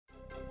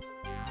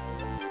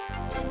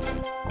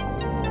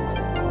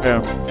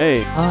I-N-M-E-N-U.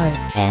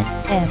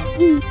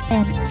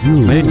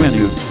 Main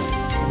menu.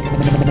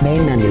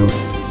 Main menu.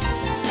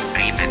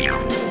 Main menu.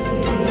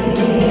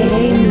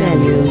 Main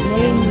menu.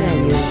 Main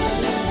menu.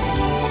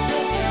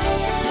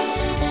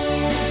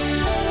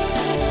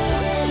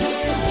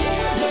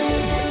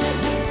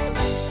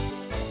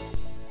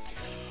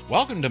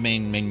 Welcome to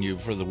Main Menu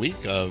for the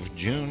week of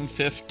June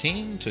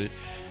 15 to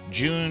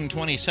June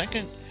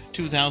 22nd,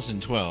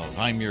 2012.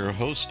 I'm your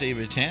host,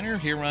 David Tanner,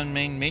 here on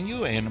Main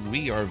Menu, and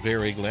we are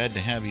very glad to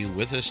have you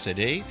with us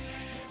today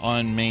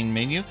on Main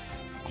Menu.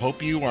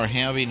 Hope you are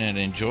having an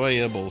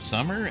enjoyable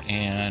summer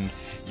and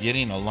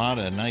getting a lot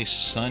of nice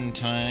sun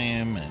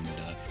time and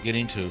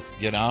getting to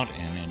get out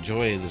and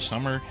enjoy the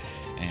summer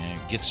and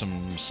get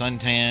some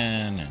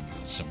suntan and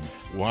some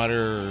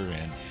water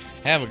and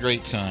have a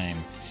great time.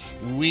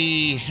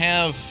 We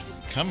have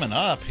coming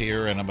up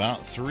here in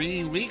about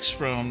 3 weeks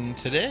from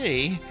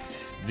today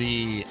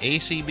the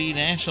ACB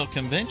National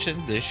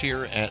Convention this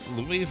year at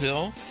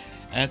Louisville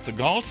at the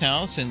Galt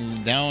House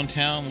in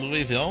downtown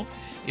Louisville.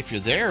 If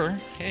you're there,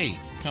 hey,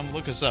 come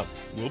look us up.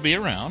 We'll be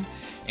around.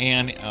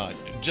 And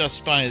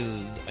just by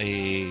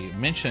a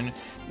mention,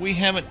 we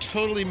haven't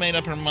totally made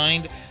up our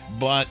mind,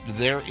 but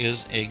there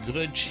is a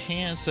good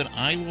chance that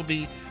I will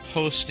be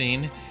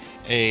hosting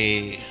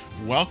a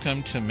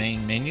welcome to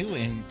Main Menu,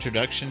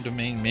 introduction to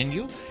Main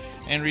Menu,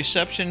 and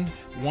reception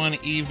one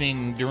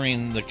evening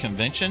during the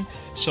convention.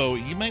 So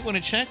you might want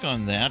to check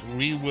on that.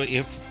 We will,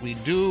 if we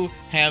do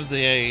have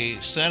the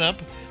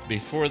setup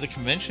before the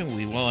convention,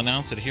 we will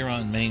announce it here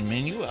on Main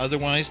Menu.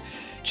 Otherwise,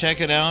 check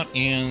it out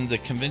in the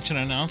convention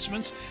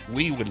announcements.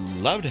 We would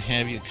love to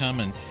have you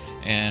come,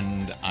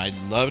 and I'd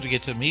love to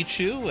get to meet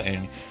you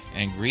and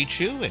greet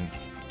you and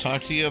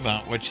talk to you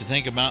about what you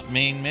think about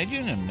Main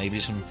Menu and maybe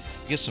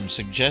get some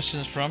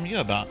suggestions from you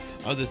about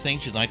other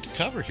things you'd like to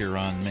cover here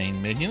on Main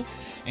Menu.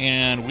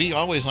 And we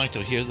always like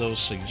to hear those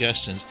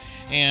suggestions.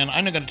 And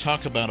I'm not going to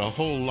talk about a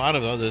whole lot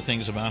of other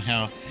things about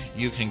how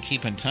you can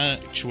keep in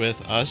touch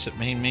with us at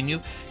Main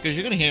Menu, because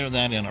you're going to hear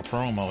that in a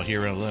promo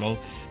here in a little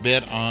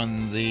bit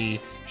on the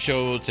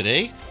show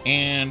today.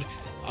 And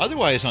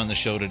otherwise on the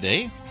show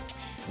today,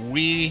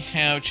 we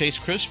have Chase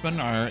Crispin,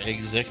 our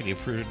executive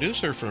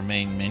producer for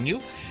Main Menu.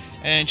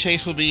 And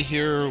Chase will be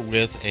here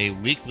with a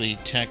weekly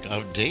tech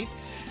update.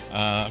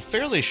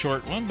 Fairly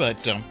short one,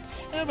 but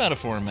about a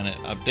 4-minute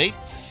update.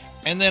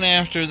 And then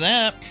after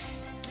that,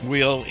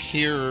 we'll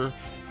hear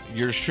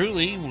yours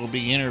truly will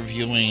be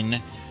interviewing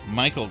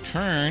Michael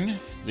Kern,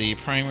 the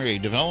primary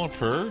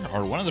developer,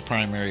 or one of the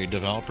primary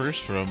developers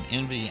from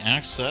NV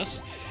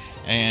Access.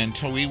 And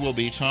we will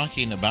be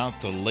talking about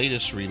the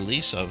latest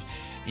release of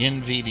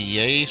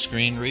NVDA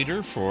screen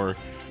reader for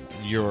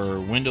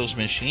your Windows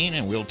machine.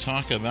 And we'll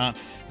talk about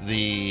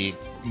the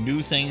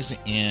new things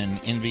in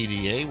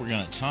NVDA. We're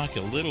going to talk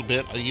a little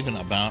bit even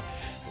about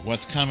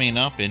what's coming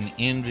up in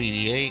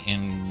NVDA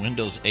in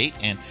Windows 8,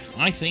 and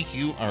I think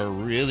you are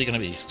really going to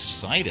be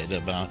excited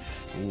about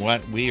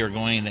what we are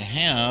going to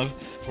have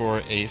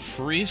for a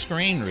free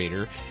screen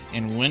reader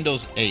in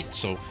Windows 8.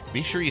 So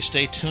be sure you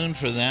stay tuned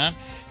for that,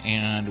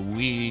 and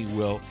we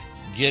will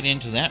get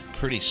into that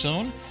pretty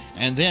soon.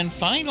 And then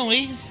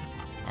finally,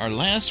 our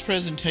last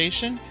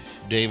presentation,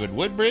 David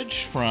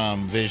Woodbridge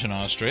from Vision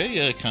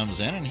Australia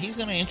comes in, and he's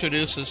going to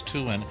introduce us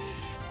to an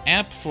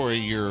app for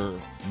your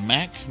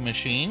Mac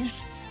machine,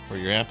 for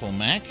your Apple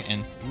Mac.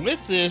 And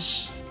with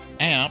this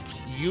app,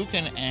 you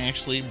can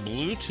actually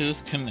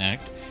Bluetooth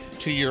connect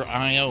to your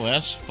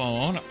iOS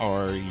phone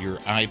or your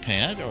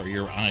iPad or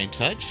your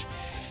iTouch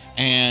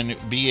and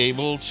be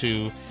able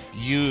to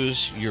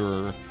use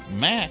your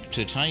Mac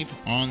to type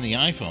on the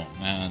iPhone.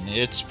 And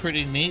it's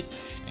pretty neat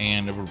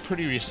and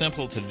pretty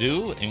simple to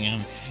do.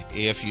 And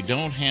if you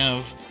don't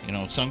have,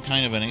 some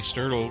kind of an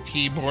external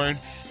keyboard,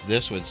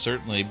 this would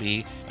certainly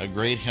be a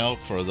great help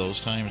for those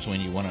times when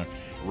you want to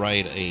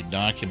write a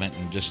document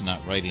and just not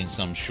writing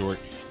some short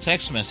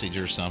text message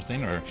or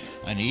something or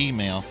an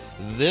email.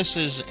 This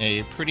is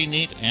a pretty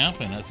neat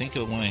app, and I think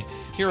you'll want to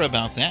hear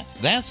about that.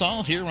 That's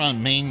all here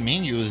on Main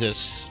Menu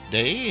this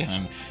day,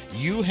 and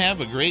you have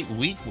a great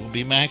week. We'll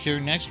be back here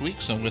next week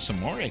with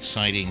some more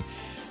exciting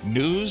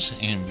news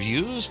and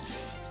views.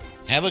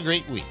 Have a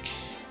great week.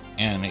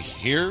 And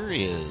here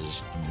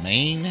is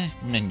Main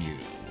Menu.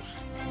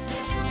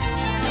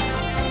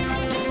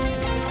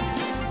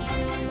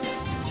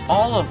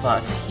 All of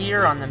us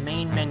here on the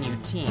Main Menu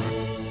team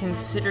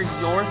consider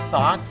your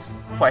thoughts,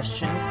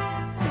 questions,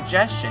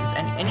 suggestions,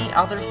 and any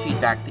other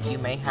feedback that you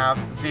may have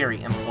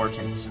very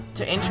important.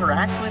 To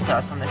interact with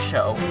us on the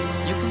show,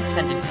 you can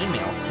send an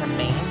email to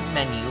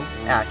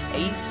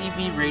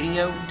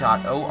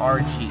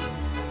mainmenu@acbradio.org.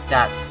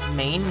 That's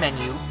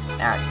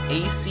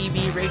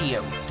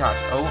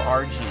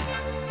mainmenu@acbradio.org.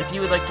 If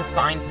you would like to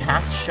find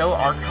past show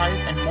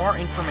archives and more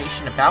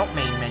information about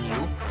Main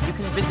Menu, you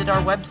can visit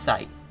our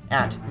website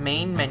at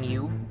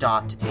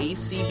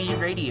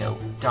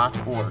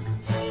mainmenu.acbradio.org.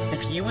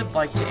 If you would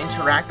like to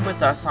interact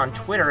with us on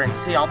Twitter and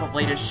see all the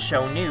latest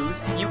show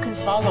news, you can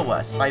follow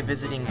us by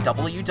visiting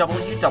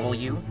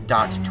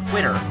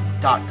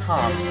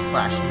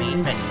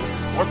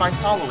www.twitter.com/mainmenu or by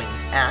following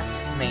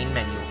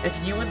 @mainmenu. If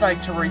you would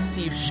like to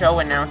receive show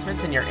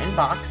announcements in your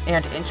inbox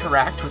and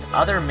interact with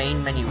other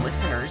Main Menu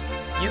listeners,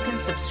 you can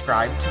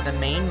subscribe to the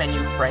Main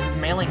Menu Friends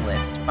mailing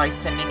list by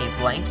sending a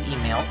blank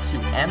email to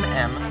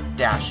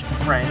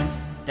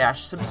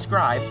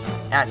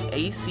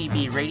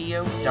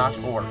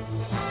mm-friends-subscribe@acbradio.org.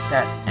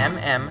 That's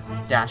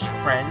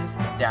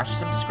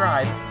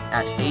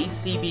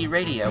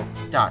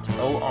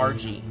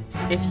mm-friends-subscribe@acbradio.org.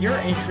 If you're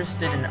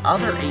interested in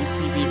other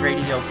ACB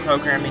Radio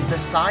programming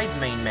besides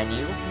Main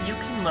Menu, you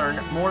can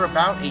learn more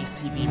about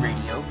ACB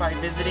Radio by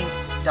visiting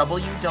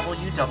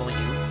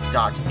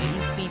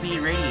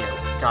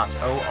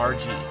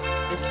www.acbradio.org.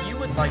 If you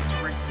would like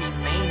to receive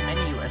Main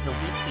Menu as a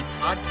weekly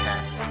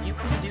podcast, you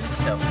can do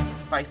so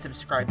by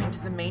subscribing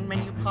to the Main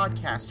Menu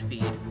podcast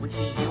feed with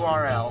the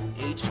URL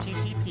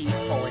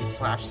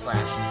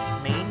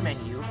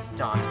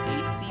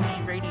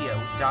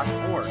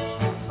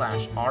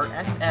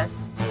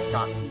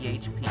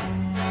http://mainmenu.acbradio.org/rss.php.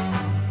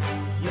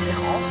 You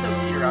can also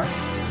hear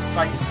us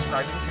by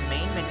subscribing to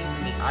Main Menu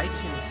in the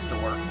iTunes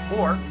Store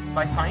or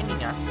by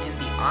finding us in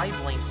the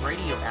iBlink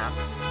radio app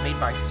made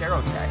by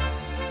Serotech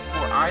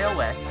for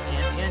iOS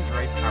and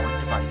Android-powered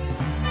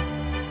devices.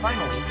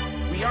 Finally,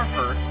 we are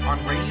heard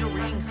on radio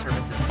reading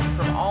services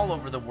from all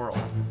over the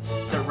world.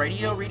 The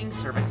radio reading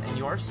service in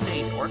your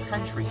state or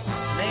country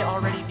may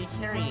already be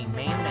carrying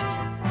Main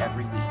Menu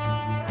every week.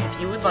 If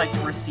you would like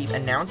to receive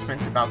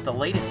announcements about the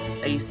latest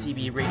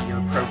ACB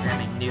Radio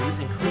programming news,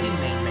 including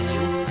Main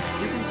Menu,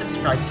 you can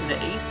subscribe to the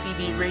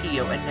ACB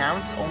Radio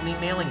Announce Only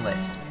mailing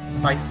list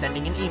by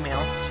sending an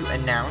email to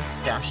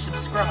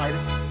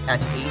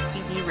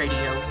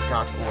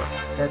announce-subscribe@acbradio.org.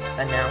 That's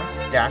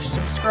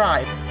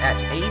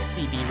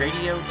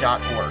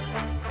announce-subscribe@acbradio.org.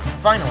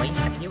 Finally,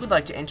 if you would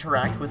like to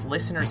interact with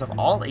listeners of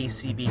all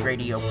ACB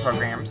Radio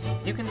programs,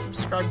 you can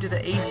subscribe to the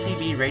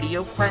ACB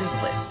Radio Friends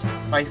list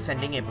by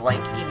sending a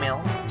blank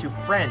email to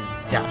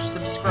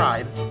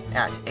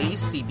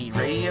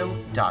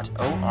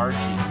friends-subscribe@acbradio.org.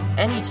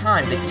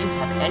 Anytime that you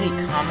have any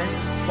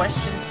comments,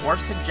 questions, or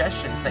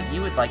suggestions that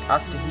you would like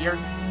us to hear,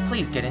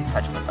 please get in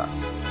touch with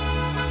us.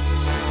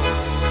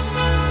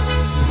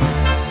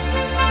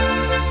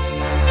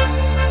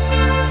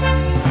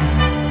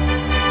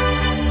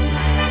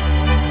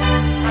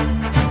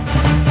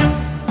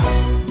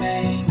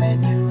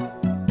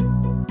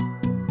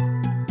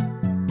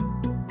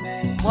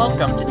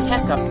 Welcome to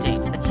Tech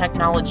Update, a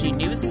technology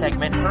news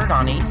segment heard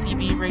on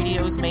ACB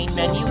Radio's Main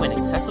Menu and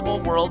Accessible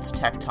World's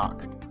Tech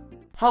Talk.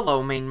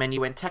 Hello, Main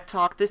Menu and Tech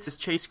Talk. This is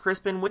Chase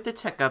Crispin with the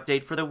Tech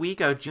Update for the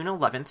week of June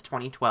 11th,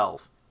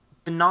 2012.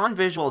 The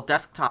Non-Visual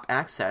Desktop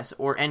Access,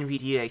 or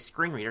NVDA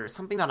screen reader, is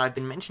something that I've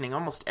been mentioning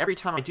almost every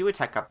time I do a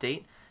Tech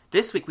Update.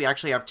 This week we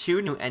actually have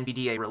two new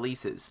NVDA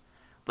releases.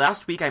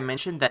 Last week I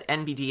mentioned that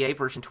NVDA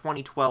version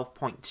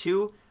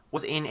 2012.2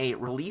 was in a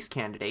release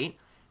candidate.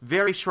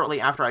 Very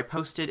shortly after I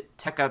posted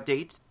Tech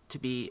Update to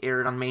be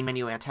aired on Main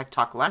Menu and Tech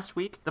Talk last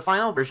week, the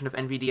final version of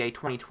NVDA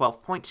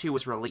 2012.2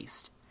 was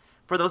released.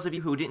 For those of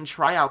you who didn't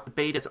try out the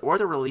betas or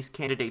the release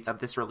candidates of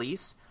this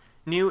release,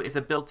 new is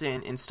a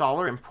built-in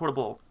installer and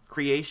portable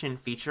creation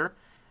feature,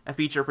 a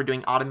feature for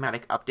doing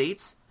automatic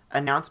updates,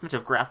 announcement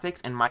of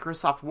graphics and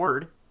Microsoft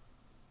Word,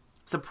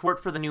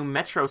 support for the new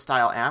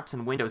Metro-style apps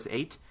in Windows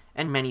 8,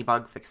 and many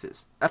bug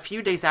fixes. A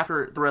few days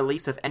after the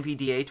release of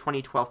NVDA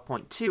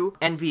 2012.2,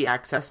 NV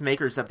Access,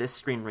 makers of this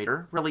screen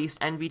reader, released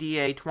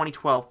NVDA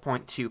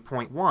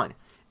 2012.2.1.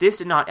 This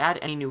did not add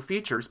any new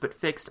features, but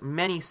fixed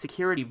many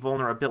security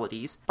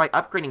vulnerabilities by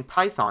upgrading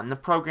Python, the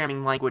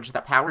programming language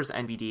that powers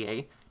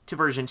NVDA, to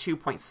version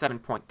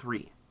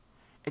 2.7.3.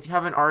 If you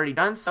haven't already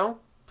done so,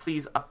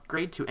 please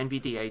upgrade to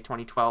NVDA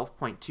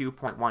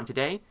 2012.2.1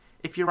 today.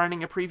 If you're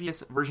running a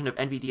previous version of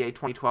NVDA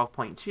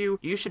 2012.2,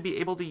 you should be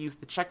able to use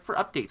the Check for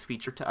Updates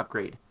feature to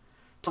upgrade.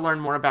 To learn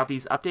more about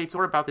these updates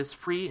or about this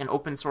free and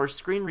open source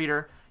screen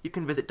reader, you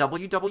can visit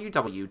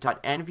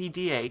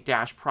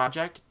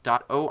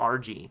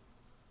www.nvda-project.org.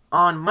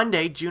 On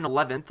Monday, June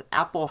 11th,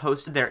 Apple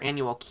hosted their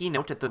annual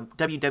keynote at the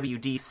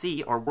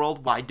WWDC, or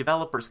Worldwide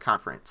Developers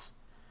Conference.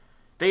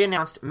 They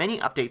announced many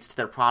updates to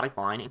their product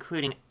line,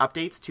 including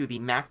updates to the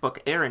MacBook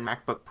Air and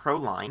MacBook Pro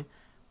line,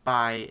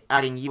 by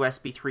adding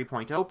USB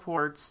 3.0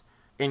 ports,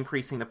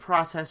 increasing the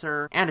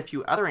processor, and a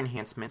few other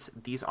enhancements.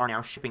 These are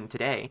now shipping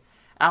today.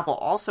 Apple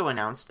also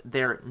announced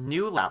their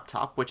new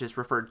laptop, which is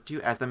referred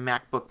to as the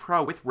MacBook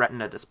Pro with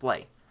Retina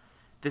display.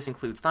 This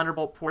includes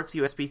Thunderbolt ports,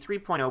 USB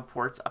 3.0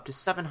 ports, up to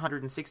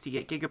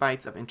 768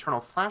 gigabytes of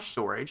internal flash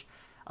storage,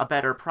 a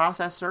better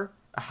processor,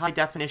 a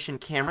high-definition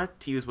camera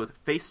to use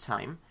with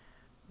FaceTime,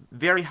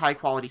 very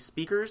high-quality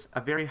speakers, a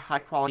very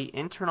high-quality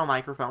internal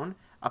microphone,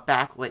 a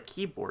backlit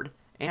keyboard,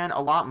 and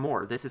a lot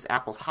more. This is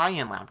Apple's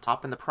high-end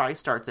laptop, and the price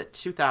starts at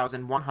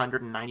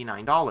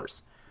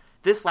 $2,199.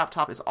 This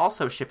laptop is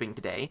also shipping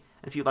today,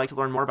 and if you'd like to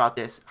learn more about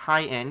this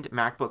high-end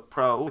MacBook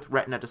Pro with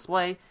Retina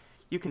display,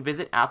 you can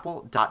visit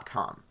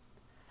apple.com.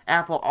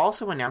 Apple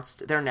also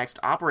announced their next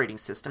operating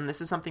system.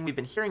 This is something we've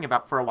been hearing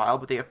about for a while,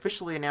 but they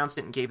officially announced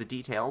it and gave the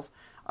details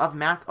of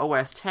Mac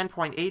OS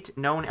 10.8,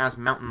 known as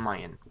Mountain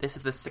Lion. This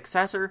is the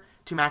successor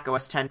to Mac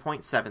OS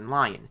 10.7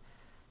 Lion.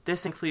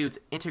 This includes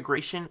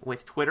integration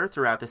with Twitter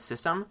throughout the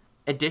system,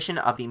 addition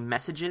of the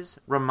Messages,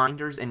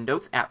 Reminders, and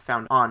Notes app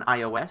found on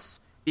iOS,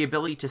 the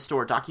ability to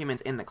store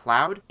documents in the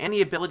cloud, and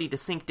the ability to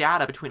sync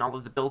data between all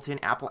of the built-in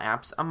Apple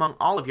apps among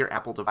all of your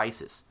Apple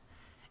devices.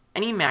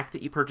 Any Mac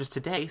that you purchase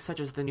today, such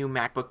as the new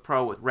MacBook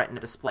Pro with Retina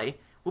display,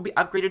 will be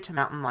upgraded to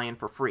Mountain Lion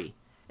for free.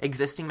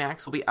 Existing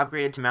Macs will be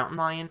upgraded to Mountain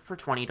Lion for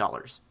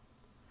 $20.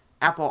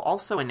 Apple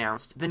also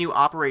announced the new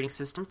operating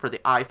system for the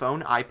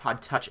iPhone, iPod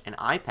Touch, and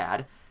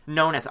iPad,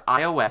 known as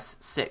iOS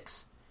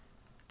 6.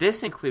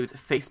 This includes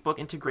Facebook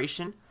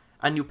integration,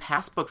 a new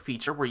Passbook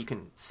feature where you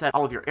can set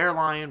all of your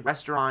airline,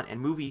 restaurant, and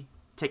movie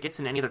tickets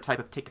and any other type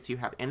of tickets you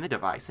have in the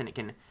device, and it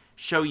can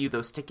show you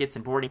those tickets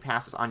and boarding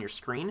passes on your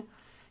screen.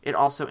 It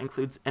also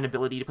includes an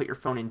ability to put your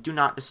phone in Do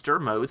Not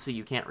Disturb mode so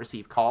you can't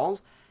receive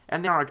calls,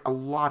 and there are a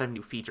lot of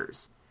new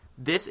features.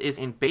 This is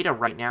in beta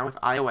right now with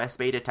iOS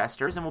beta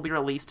testers and will be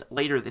released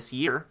later this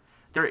year.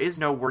 There is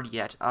no word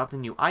yet of the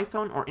new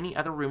iPhone or any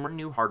other rumored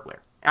new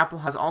hardware. Apple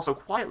has also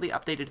quietly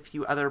updated a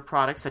few other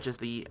products such as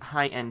the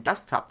high-end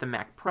desktop, the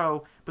Mac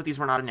Pro, but these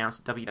were not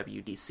announced at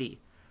WWDC.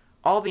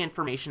 All the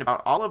information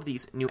about all of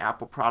these new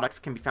Apple products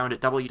can be found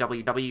at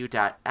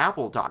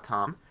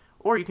www.apple.com,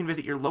 or you can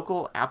visit your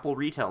local Apple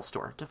retail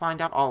store to find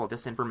out all of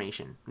this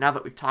information. Now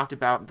that we've talked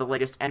about the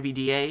latest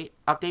NVDA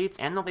updates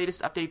and the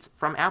latest updates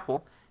from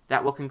Apple,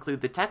 that will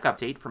conclude the tech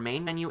update for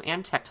Main Menu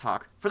and Tech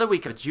Talk for the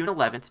week of June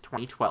 11th,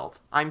 2012.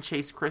 I'm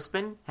Chase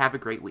Crispin. Have a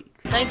great week.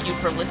 Thank you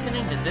for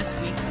listening to this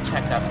week's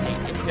Tech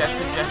Update. If you have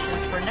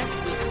suggestions for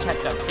next week's Tech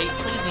Update,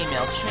 please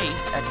email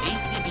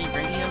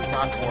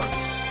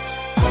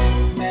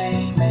chase@acbradio.org.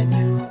 Main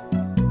Menu.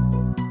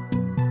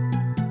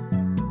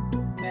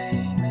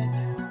 Main Menu.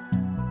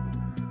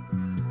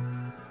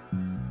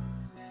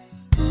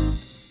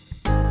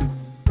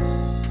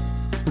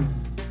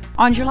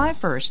 On July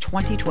 1st,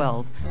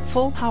 2012,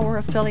 full power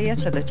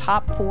affiliates of the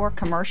top 4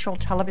 commercial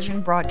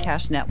television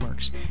broadcast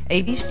networks,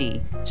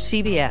 ABC,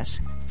 CBS,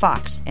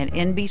 Fox, and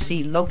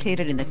NBC,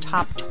 located in the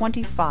top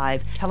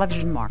 25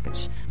 television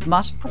markets,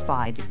 must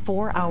provide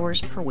 4 hours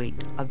per week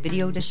of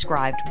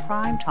video-described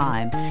prime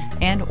time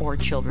and or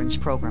children's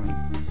programming.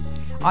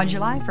 On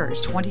July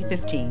 1st,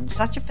 2015,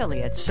 such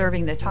affiliates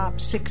serving the top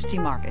 60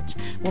 markets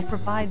will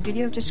provide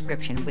video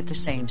description with the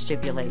same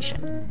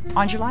stipulation.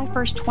 On July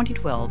 1st,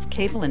 2012,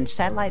 cable and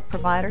satellite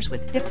providers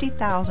with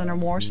 50,000 or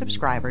more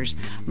subscribers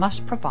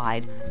must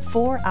provide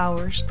 4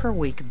 hours per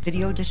week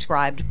video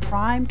described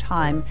prime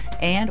time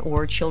and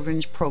or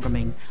children's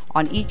programming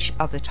on each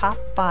of the top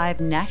 5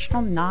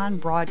 national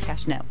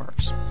non-broadcast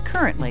networks.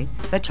 Currently,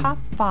 the top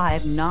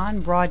 5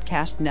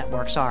 non-broadcast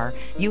networks are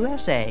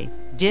USA,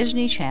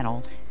 Disney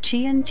Channel,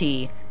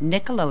 TNT,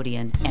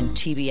 Nickelodeon, and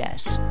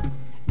TBS.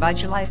 By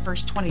July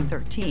 1st,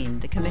 2013,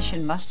 the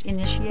Commission must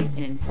initiate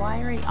an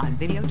inquiry on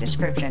video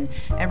description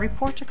and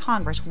report to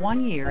Congress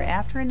 1 year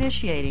after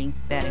initiating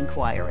that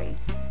inquiry.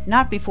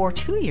 Not before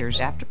 2 years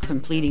after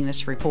completing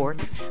this report,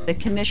 the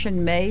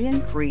Commission may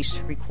increase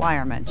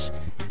requirements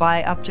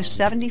by up to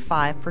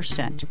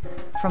 75%,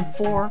 from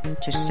 4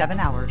 to 7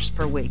 hours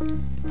per week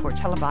for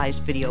televised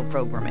video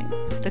programming.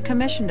 The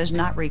Commission does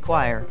not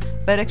require,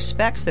 but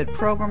expects that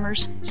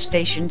programmers,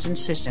 stations, and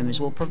systems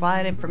will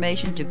provide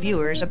information to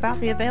viewers about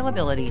the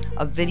availability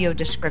of video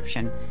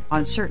description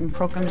on certain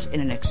programs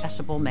in an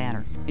accessible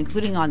manner,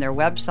 including on their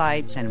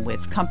websites and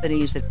with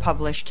companies that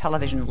publish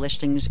television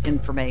listings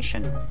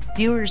information.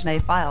 Viewers may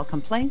file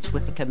complaints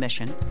with the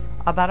Commission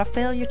about a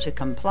failure to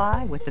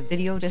comply with the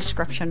video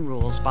description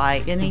rules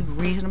by any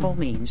reasonable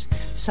means,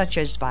 such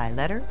as by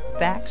letter,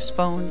 fax,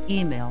 phone,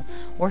 email,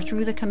 or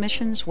through the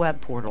Commission's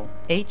web portal,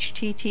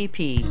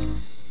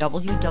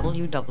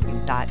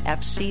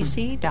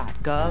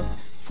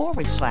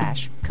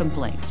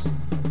 http://www.fcc.gov/complaints.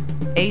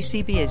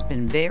 ACB has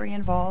been very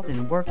involved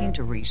in working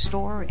to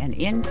restore and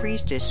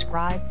increase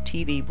described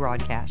TV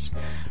broadcasts.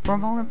 For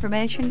more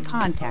information,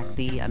 contact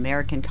the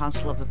American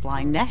Council of the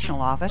Blind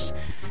National Office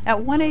at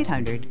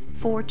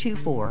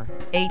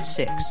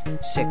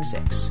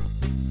 1-800-424-8666.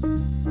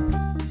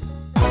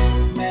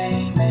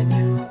 Main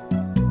Menu.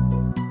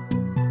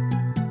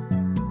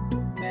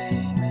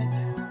 Main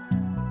Menu.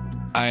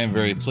 I am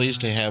very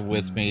pleased to have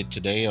with me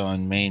today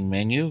on Main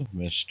Menu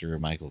Mr.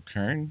 Michael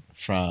Kern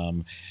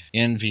from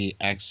NV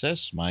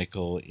Access.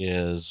 Michael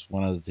is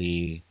one of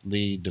the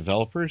lead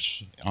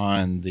developers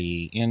on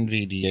the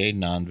NVDA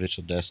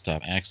Non-Visual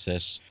Desktop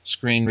Access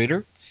screen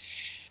reader.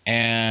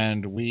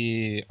 And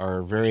we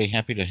are very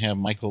happy to have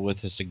Michael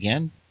with us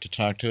again to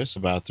talk to us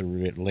about the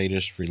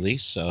latest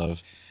release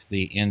of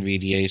the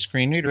NVDA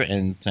screen reader.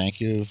 And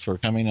thank you for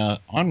coming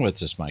on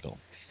with us, Michael.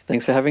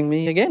 Thanks for having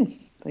me again.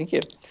 Thank you.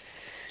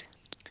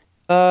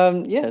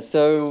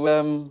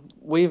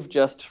 We've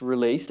just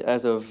released,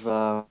 as of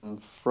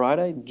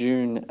Friday,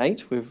 June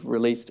 8, we've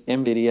released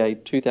NVDA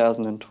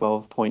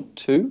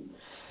 2012.2,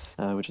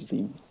 which is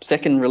the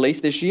second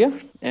release this year.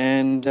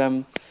 And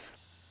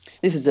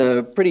this is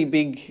a pretty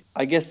big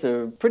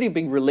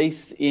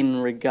release in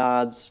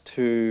regards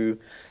to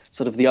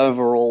sort of the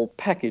overall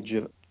package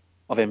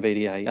of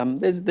NVDA.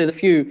 There's a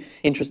few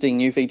interesting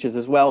new features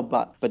as well,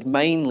 but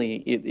mainly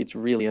it's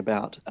really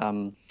about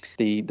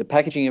the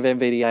packaging of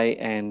NVDA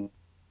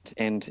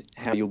and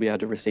how you'll be able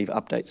to receive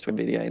updates to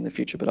NVDA in the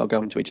future, but I'll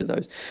go into each of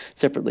those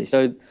separately.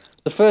 So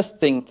the first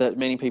thing that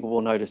many people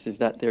will notice is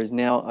that there is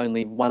now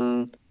only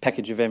one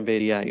package of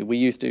NVDA. We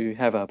used to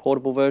have a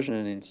portable version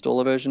and an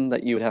installer version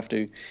that you would have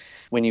to,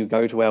 when you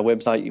go to our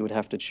website, you would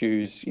have to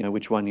choose,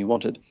 which one you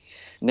wanted.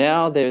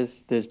 Now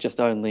there's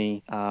just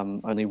only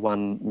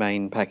one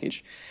main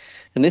package.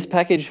 And this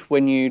package,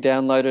 when you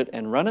download it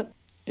and run it,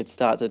 it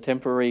starts a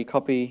temporary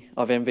copy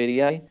of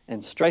NVDA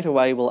and straight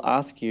away will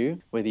ask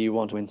you whether you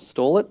want to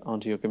install it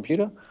onto your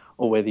computer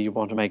or whether you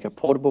want to make a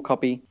portable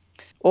copy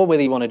or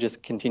whether you want to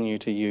just continue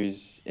to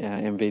use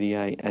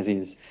NVDA as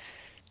is.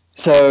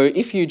 So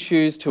if you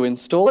choose to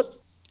install it,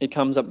 it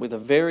comes up with a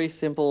very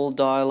simple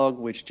dialog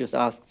which just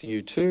asks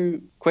you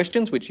two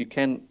questions, which you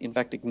can in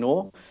fact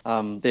ignore.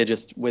 They're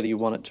just whether you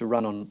want it to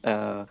run on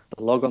the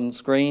logon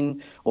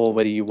screen or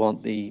whether you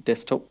want the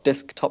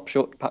desktop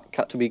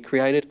shortcut to be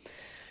created.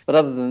 But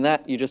other than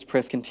that, you just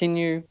press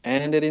continue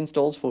and it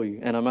installs for you.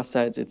 And I must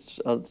say it's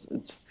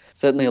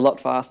certainly a lot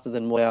faster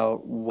than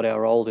what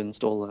our old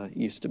installer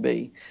used to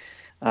be.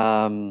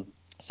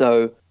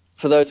 So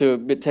for those who are a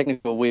bit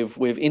technical,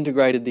 we've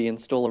integrated the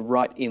installer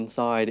right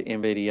inside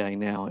NVDA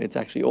now. It's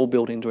actually all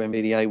built into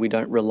NVDA. We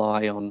don't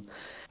rely on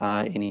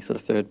any sort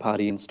of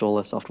third-party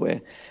installer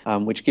software,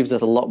 which gives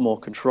us a lot more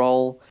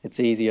control. It's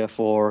easier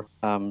for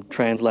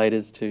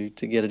translators to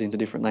get it into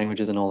different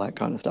languages and all that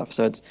kind of stuff.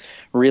 So it's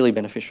really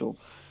beneficial.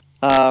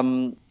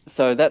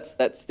 So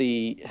that's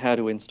the how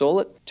to install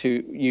it.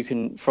 You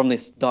can, from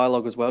this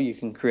dialog as well, you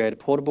can create a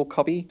portable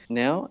copy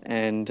now,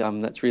 and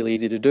that's really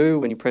easy to do.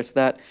 When you press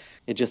that,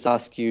 it just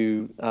asks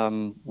you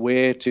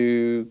where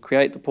to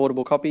create the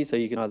portable copy. So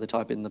you can either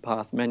type in the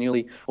path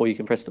manually, or you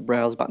can press the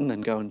browse button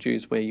and go and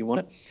choose where you want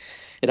it.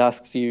 It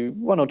asks you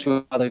one or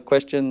two other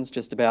questions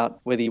just about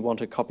whether you want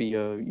to copy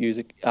your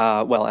user.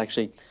 Well,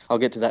 actually, I'll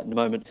get to that in a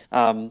moment.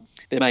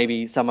 There may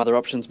be some other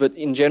options, but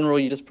in general,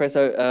 you just press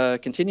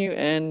continue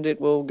and it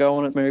will go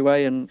on its merry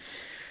way and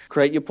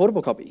create your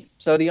portable copy.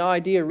 So the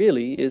idea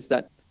really is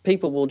that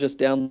people will just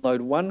download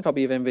one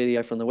copy of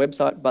NVDA from the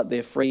website, but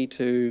they're free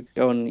to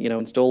go and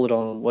install it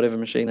on whatever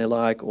machine they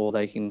like, or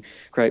they can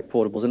create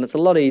portables. And it's a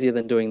lot easier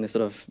than doing this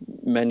sort of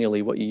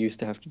manually, what you used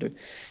to have to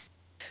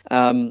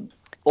do.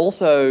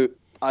 Also,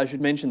 I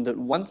should mention that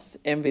once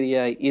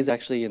NVDA is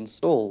actually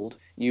installed,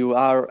 you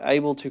are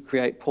able to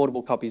create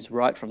portable copies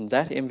right from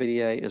that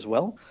NVDA as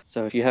well.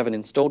 So if you have an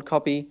installed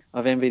copy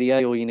of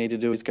NVDA, all you need to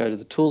do is go to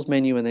the Tools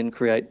menu and then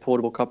create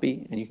Portable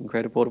Copy, and you can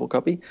create a portable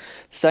copy.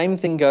 Same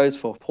thing goes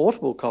for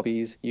portable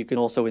copies. You can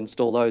also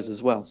install those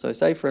as well. So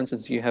say, for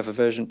instance, you have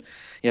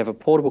a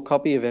portable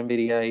copy of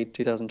NVDA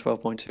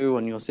 2012.2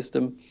 on your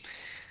system,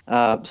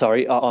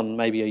 on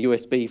maybe a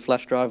USB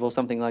flash drive or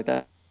something like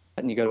that,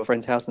 and you go to a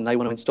friend's house and they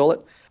want to install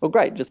it, well,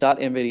 great, just start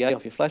NVDA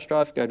off your flash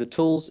drive, go to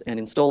Tools and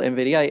install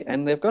NVDA,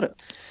 and they've got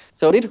it.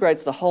 So it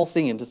integrates the whole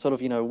thing into sort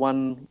of,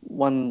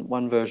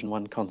 one version,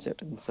 one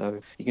concept, and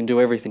so you can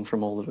do everything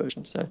from all the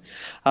versions.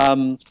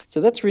 So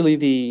that's really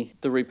the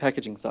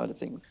repackaging side of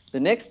things. The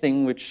next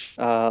thing, which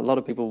a lot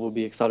of people will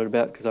be excited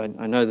about, because I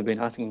know they've been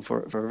asking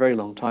for it for a very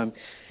long time,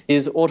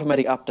 is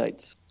automatic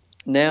updates.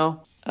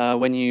 Now,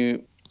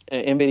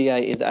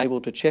 NVDA is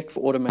able to check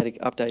for automatic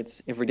updates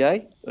every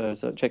day.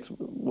 So it checks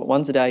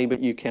once a day,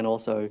 but you can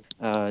also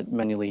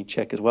manually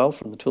check as well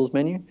from the Tools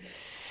menu.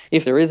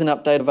 If there is an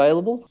update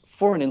available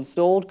for an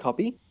installed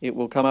copy, it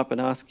will come up and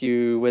ask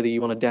you whether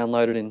you want to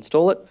download it and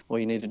install it. All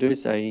you need to do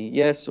is say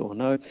yes or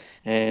no,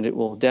 and it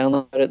will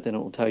download it, then it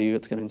will tell you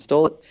it's going to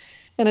install it.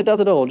 And it does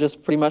it all,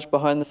 just pretty much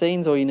behind the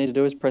scenes. All you need to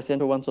do is press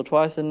enter once or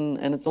twice, and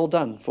it's all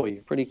done for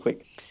you pretty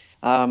quick.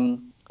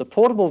 The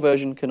portable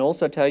version can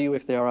also tell you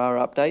if there are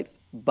updates,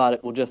 but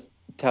it will just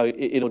tell you,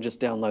 it'll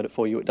just download it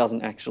for you. It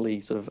doesn't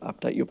actually sort of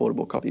update your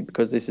portable copy,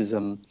 because this is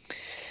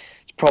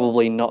it's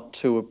probably not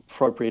too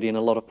appropriate in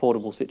a lot of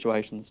portable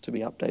situations to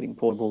be updating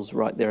portables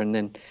right there and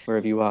then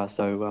wherever you are.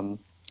 So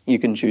you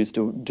can choose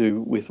to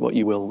do with what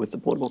you will with the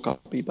portable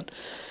copy, but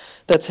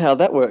that's how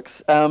that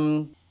works.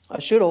 I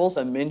should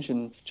also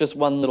mention just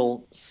one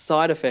little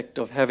side effect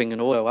of having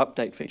an auto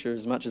update feature.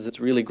 As much as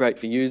it's really great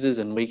for users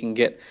and we can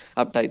get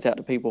updates out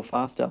to people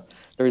faster,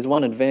 there is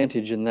one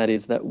advantage, and that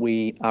is that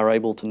we are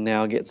able to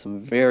now get some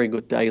very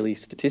good daily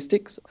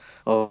statistics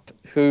of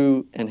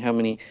who and how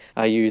many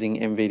are using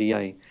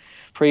NVDA.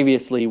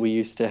 Previously, we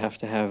used to have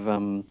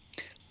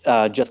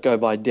just go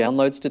by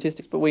download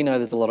statistics, but we know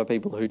there's a lot of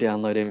people who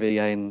download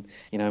NVDA and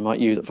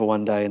might use it for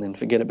one day and then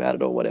forget about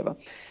it or whatever.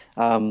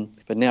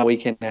 But now we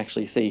can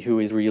actually see who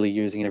is really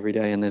using it every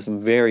day, and there's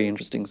some very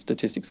interesting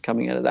statistics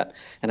coming out of that.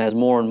 And as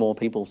more and more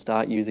people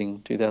start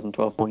using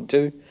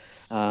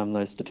 2012.2,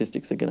 those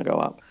statistics are going to go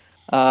up.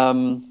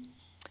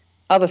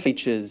 Other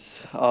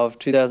features of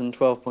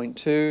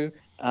 2012.2,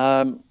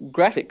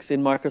 graphics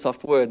in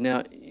Microsoft Word.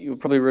 Now, you'll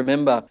probably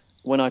remember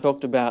when I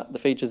talked about the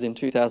features in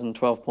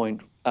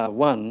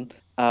 2012.1,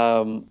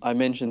 I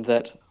mentioned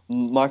that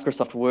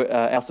Microsoft Word,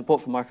 our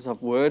support for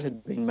Microsoft Word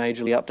had been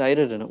majorly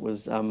updated, and it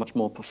was much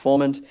more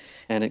performant,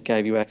 and it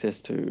gave you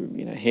access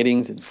to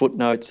headings and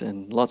footnotes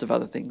and lots of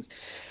other things.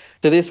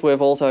 To this,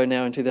 we've also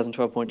now in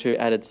 2012.2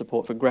 added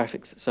support for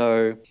graphics.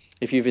 So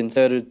if you've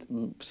inserted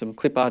some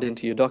clip art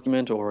into your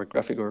document or a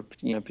graphic or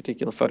a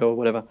particular photo or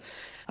whatever,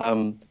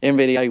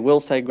 NVDA will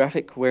say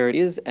graphic where it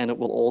is, and it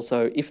will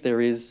also, if there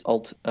is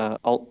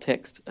alt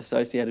text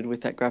associated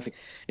with that graphic,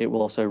 it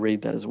will also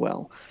read that as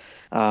well.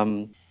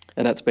 And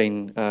that's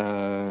been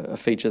a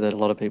feature that a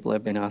lot of people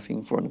have been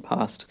asking for in the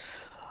past.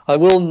 I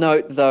will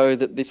note, though,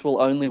 that this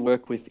will only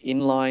work with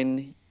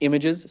inline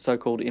images,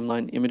 so-called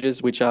inline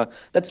images,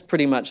 that's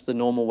pretty much the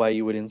normal way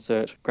you would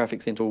insert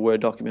graphics into a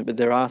Word document. But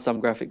there are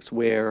some graphics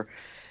where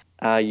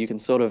you can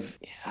sort of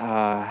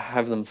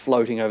have them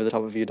floating over the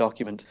top of your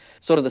document,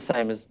 sort of the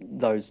same as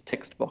those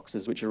text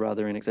boxes, which are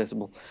rather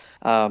inaccessible.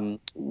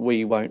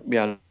 We won't be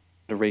able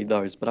to read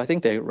those, but I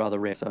think they're rather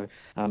rare, so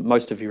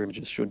most of your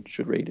images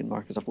should read in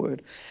Microsoft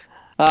Word.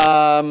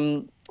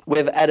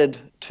 We've added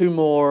 2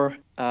 more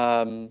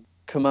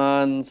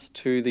commands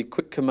to the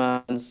quick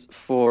commands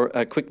for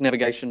quick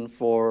navigation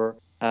for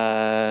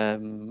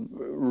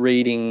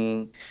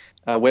reading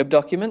web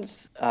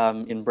documents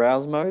in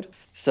browse mode.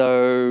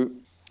 So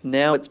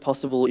now it's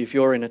possible, if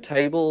you're in a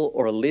table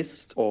or a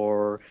list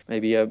or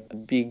maybe a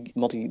big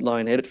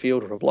multi-line edit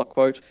field or a block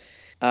quote,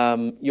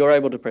 you're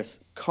able to press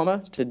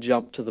comma to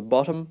jump to the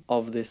bottom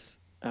of this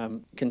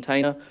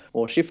container,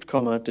 or shift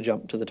comma to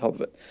jump to the top of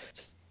it.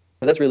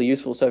 So that's really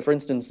useful. So, for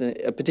instance,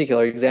 a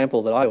particular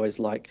example that I always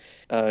like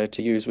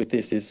to use with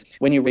this is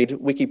when you read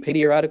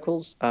Wikipedia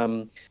articles.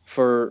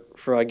 For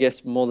I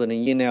guess more than a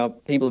year now,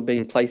 people have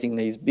been placing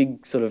these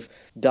big sort of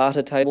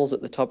data tables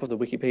at the top of the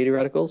Wikipedia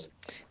articles.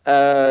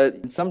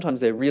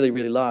 Sometimes they're really,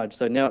 really large.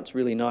 So now it's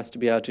really nice to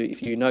be able to,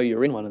 if you know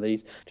you're in one of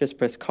these, just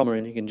press comma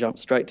and you can jump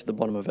straight to the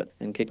bottom of it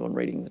and keep on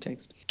reading the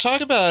text.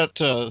 Talk about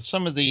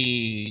some of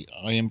the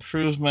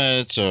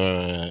improvements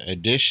or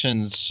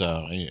additions.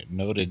 I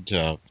noted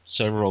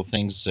several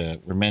things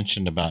that were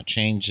mentioned about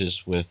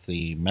changes with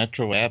the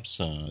Metro apps,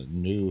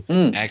 new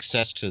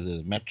access to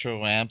the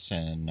Metro apps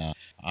and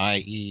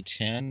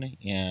IE10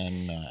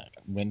 in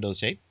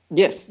Windows 8.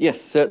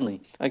 Yes,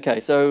 certainly. Okay,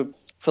 so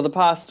for the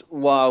past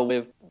while,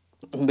 we've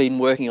been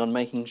working on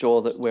making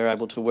sure that we're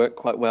able to work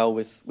quite well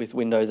with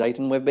Windows 8,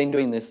 and we've been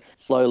doing this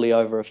slowly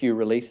over a few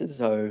releases.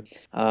 So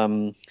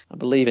I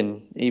believe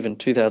in even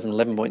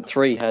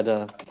 2011.3 had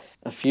a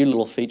few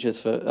little features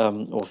for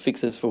or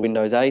fixes for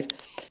Windows 8.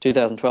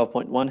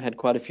 2012.1 had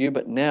quite a few,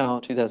 but now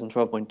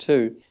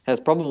 2012.2 has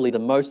probably the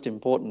most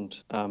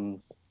important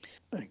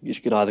you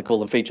could either call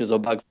them features or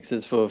bug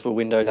fixes for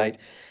Windows 8,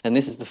 and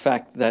this is the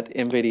fact that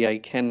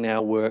NVDA can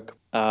now work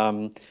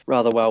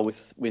rather well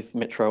with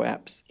Metro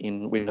apps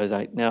in Windows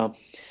 8. Now,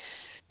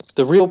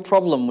 the real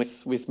problem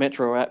with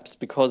Metro apps,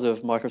 because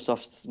of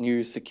Microsoft's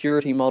new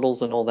security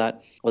models and all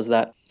that, was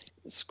that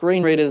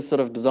screen readers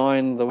sort of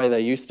designed the way they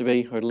used to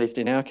be, or at least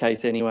in our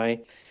case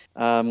anyway,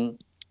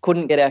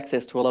 couldn't get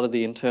access to a lot of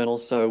the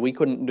internals, so we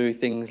couldn't do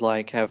things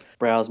like have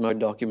browse mode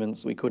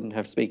documents, we couldn't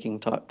have speaking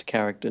typed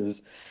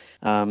characters,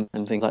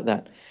 and things like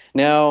that.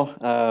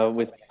 Now,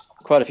 with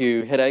quite a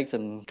few headaches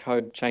and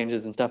code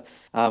changes and stuff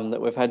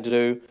that we've had to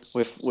do,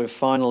 we've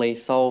finally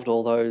solved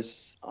all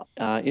those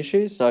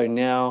issues. So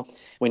now,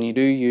 when you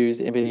do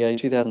use NVDA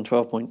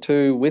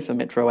 2012.2 with a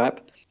Metro app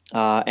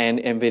and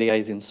NVDA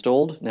is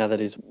installed, now that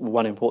is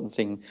one important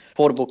thing.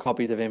 Portable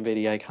copies of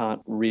NVDA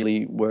can't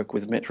really work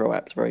with Metro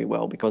apps very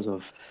well because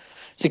of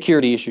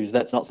security issues.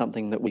 That's not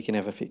something that we can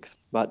ever fix.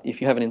 But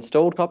if you have an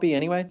installed copy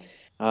anyway,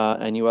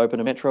 and you open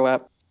a Metro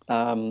app,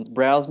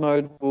 browse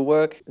mode will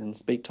work and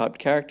speak typed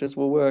characters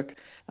will work,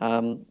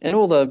 and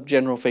all the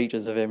general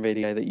features of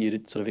NVDA that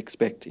you'd sort of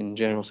expect in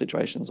general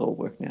situations all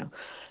work now.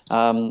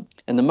 And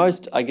the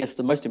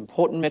most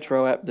important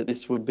Metro app that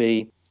this would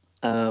be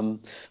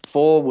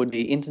for would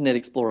be Internet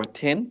Explorer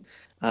 10.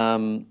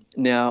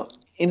 Now,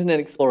 Internet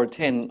Explorer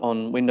 10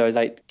 on Windows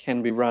 8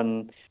 can be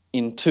run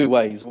in 2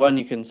 ways. One,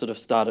 you can sort of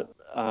start it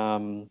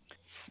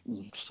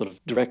sort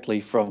of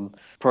directly from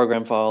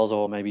program files,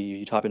 or maybe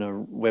you type in a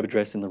web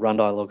address in the run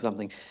dialog or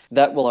something.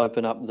 That will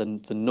open up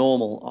the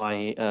normal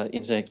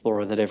Internet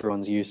Explorer that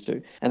everyone's used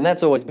to. And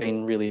that's always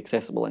been really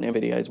accessible, and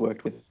NVDA has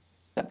worked with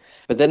that.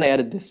 But then they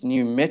added this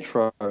new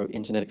Metro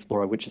Internet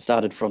Explorer, which has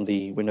started from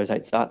the Windows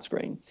 8 start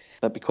screen.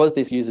 But because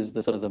this uses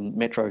the sort of the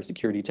Metro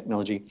security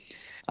technology,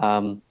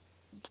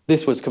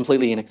 this was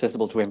completely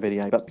inaccessible to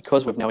NVDA. But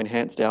because we've now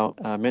enhanced our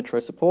Metro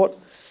support,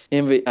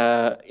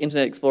 Internet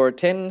Explorer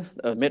 10,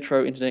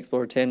 Metro Internet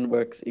Explorer 10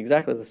 works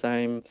exactly the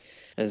same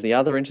as the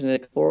other Internet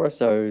Explorer,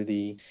 so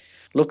the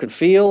look and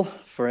feel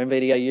for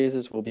NVDA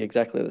users will be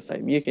exactly the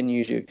same. You can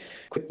use your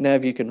quick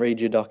nav, you can read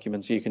your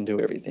documents, you can do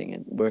everything.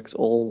 It works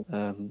all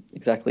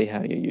exactly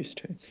how you're used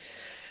to.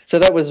 So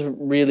that was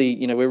really,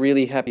 we're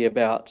really happy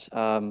about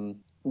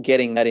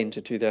getting that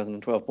into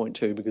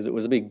 2012.2 because it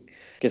was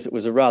it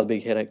was a rather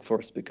big headache for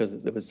us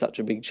because there was such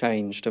a big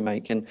change to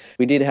make, and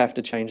we did have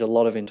to change a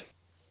lot of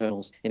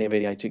internals in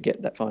NVDA to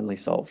get that finally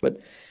solved, but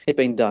it's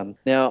been done.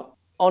 Now,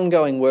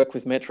 ongoing work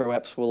with Metro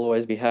apps will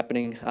always be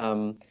happening.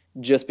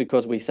 Just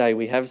because we say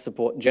we have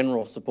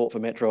general support for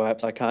Metro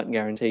apps, I can't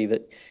guarantee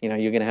that you're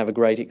going to have a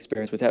great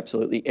experience with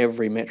absolutely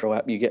every Metro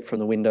app you get from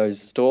the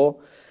Windows Store.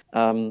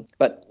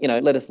 But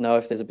let us know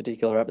if there's a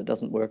particular app that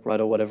doesn't work right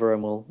or whatever,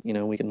 and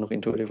we can look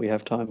into it if we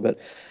have time. But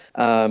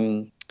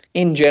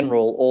in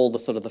general, all the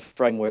sort of the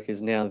framework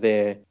is now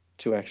there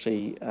to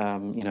actually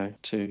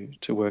to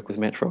work with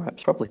Metro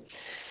apps properly.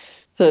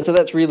 So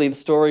that's really the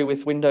story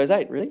with Windows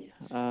 8, really.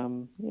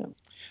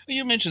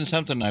 You mentioned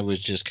something I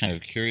was just kind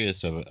of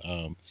curious of.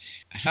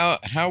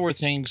 How are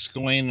things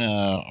going?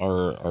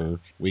 Are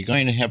we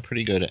going to have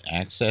pretty good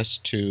access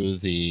to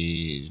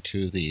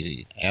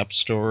the App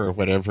Store or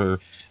whatever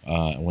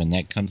when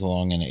that comes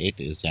along in 8?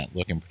 Is that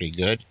looking pretty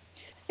good?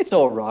 It's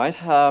all right.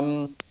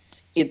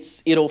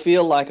 It'll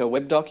feel like a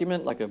web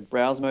document, like a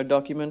browse mode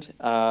document.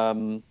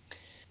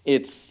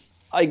 It's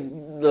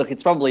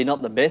probably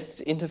not the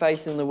best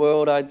interface in the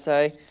world, I'd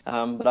say,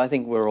 but I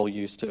think we're all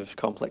used to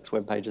complex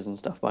web pages and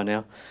stuff by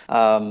now.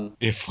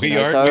 If we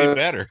aren't, we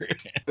better.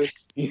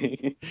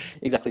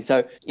 Exactly.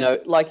 So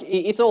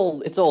it's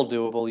all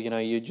doable.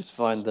 You just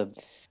find the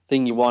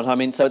thing you want. I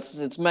mean, so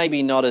it's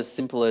maybe not as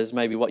simple as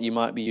maybe what you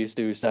might be used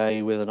to,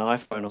 say, with an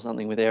iPhone or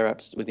something with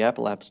with the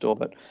Apple App Store,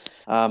 but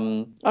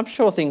I'm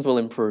sure things will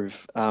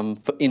improve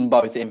in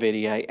both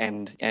NVDA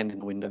and in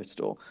the Windows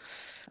Store.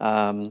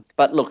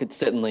 But look, it's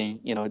certainly,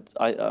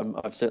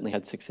 I've certainly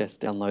had success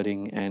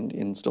downloading and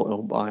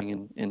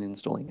buying and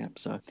installing apps.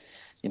 So,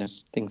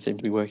 things seem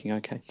to be working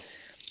okay.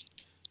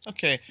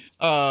 Okay.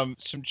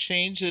 Some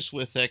changes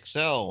with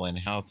Excel and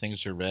how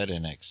things are read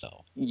in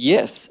Excel.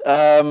 Yes.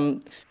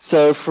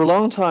 So for a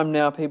long time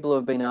now, people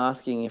have been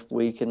asking if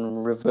we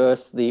can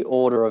reverse the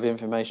order of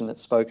information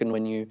that's spoken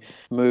when you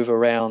move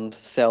around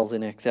cells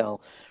in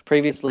Excel.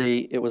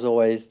 Previously, it was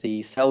always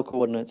the cell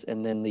coordinates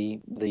and then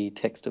the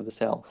text of the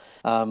cell.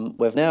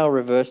 We've now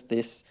reversed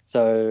this,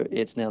 so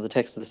it's now the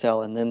text of the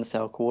cell and then the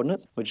cell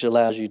coordinates, which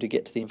allows you to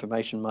get to the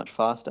information much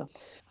faster.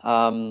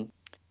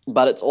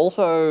 But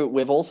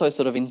we've also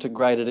sort of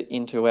integrated it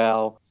into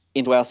our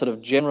sort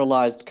of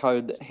generalized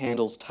code that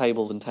handles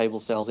tables and table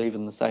cells,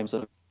 even the same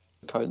sort of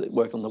code that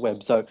works on the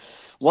web. So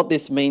what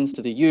this means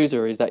to the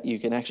user is that you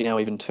can actually now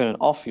even turn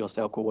off your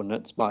cell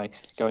coordinates by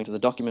going to the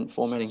document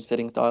formatting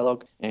settings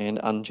dialog and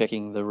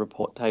unchecking the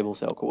report table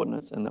cell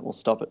coordinates, and that will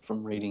stop it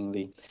from reading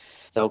the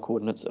cell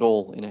coordinates at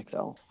all in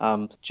Excel.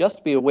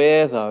 Just be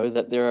aware, though,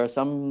 that there are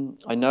some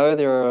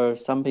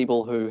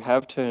people who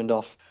have turned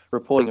off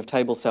reporting of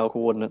table cell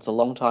coordinates a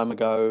long time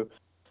ago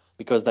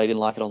because they didn't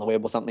like it on the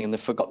web or something, and they've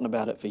forgotten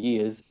about it for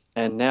years.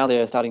 And now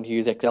they're starting to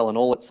use Excel, and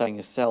all it's saying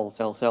is cell,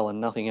 cell, cell,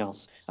 and nothing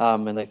else.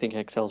 And they think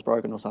Excel's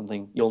broken or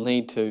something. You'll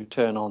need to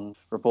turn on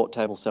report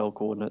table cell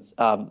coordinates.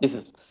 And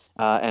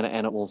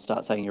it will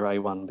start saying your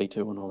A1, B2,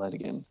 and all that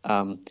again.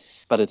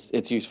 But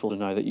it's useful to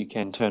know that you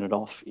can turn it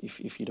off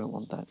if you don't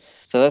want that.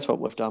 So that's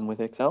what we've done with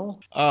Excel.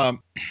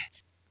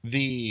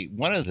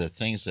 One of the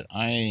things that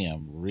I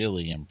am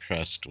really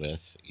impressed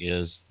with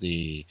is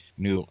the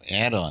new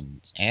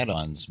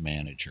add-ons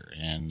manager,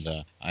 and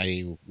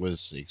I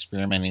was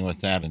experimenting with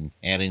that and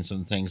adding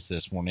some things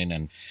this morning,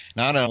 and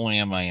not only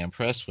am I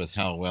impressed with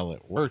how well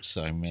it works,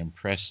 I'm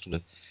impressed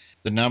with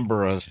the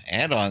number of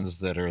add-ons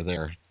that are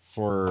there.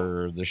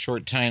 For the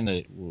short time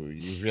that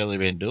you've really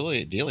been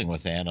dealing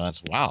with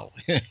add-ons, wow,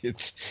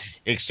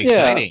 it's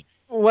exciting. Yeah.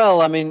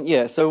 Well, I mean,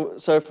 yeah. So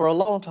for a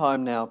long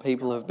time now,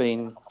 people have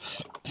been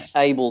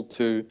able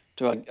to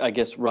I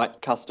guess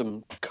write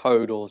custom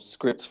code or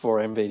scripts for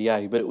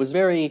NVDA, but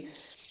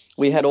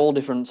we had all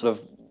different sort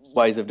of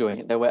ways of doing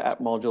it. There were app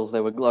modules,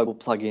 there were global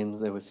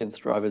plugins, there were synth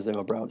drivers, there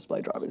were browser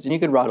display drivers, and you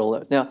could write all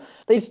those. Now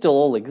these still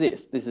all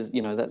exist. This is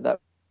that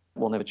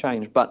will never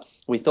change, but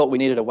we thought we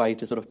needed a way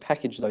to sort of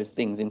package those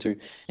things into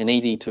an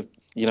easy to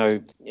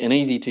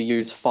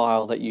use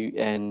file that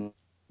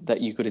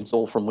you could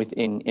install from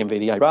within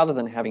NVDA, rather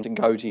than having to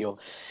go to your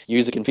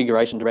user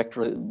configuration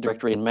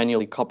directory and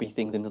manually copy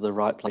things into the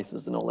right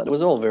places and all that. It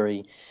was all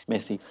very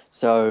messy.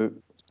 So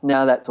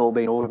now that's all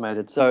been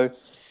automated. So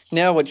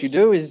now what you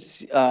do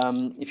is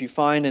if you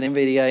find an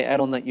NVDA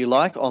add-on that you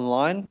like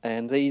online,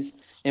 and these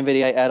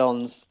NVDA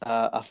add-ons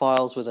are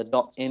files with a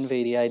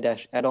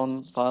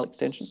 .nvda-add-on file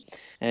extension,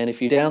 and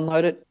if you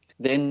download it,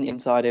 then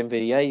inside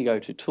NVDA you go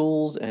to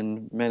Tools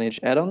and Manage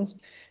Add-ons,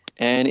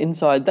 and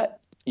inside that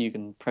you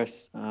can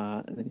press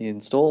the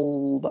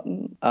Install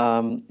button,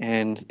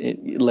 and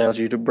it allows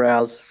you to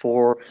browse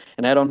for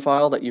an add-on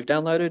file that you've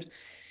downloaded.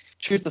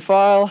 Choose the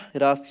file,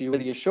 it asks you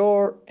whether you're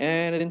sure,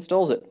 and it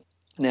installs it.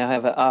 Now,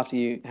 however, after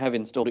you have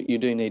installed it, you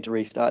do need to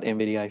restart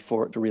NVDA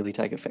for it to really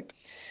take effect.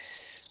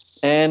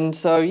 And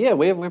so, yeah,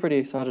 we're pretty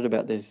excited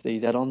about these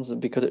add-ons,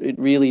 because it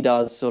really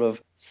does sort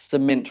of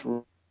cement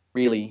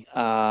really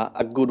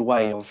a good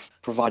way of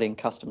providing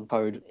custom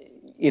code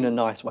in a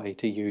nice way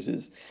to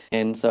users.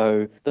 And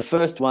so the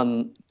first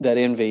one that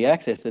NV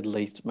Access at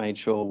least made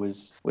sure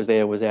was our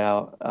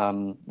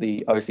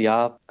the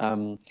OCR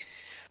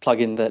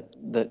plugin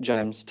that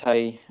James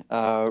Tay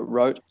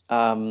wrote.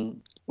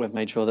 We've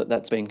made sure that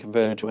that's been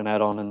converted to an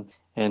add-on,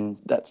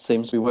 and that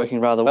seems to be working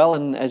rather well.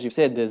 And as you've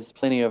said, there's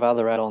plenty of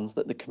other add-ons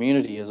that the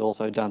community has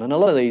also done. And a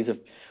lot of these have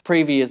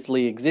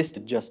previously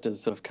existed just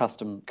as sort of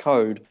custom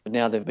code, but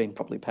now they've been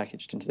properly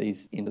packaged into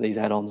these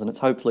add-ons, and it's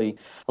hopefully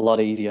a lot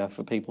easier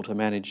for people to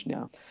manage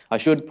now. I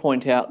should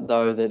point out,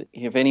 though, that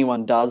if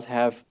anyone does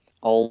have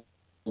old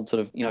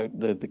sort of,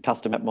 the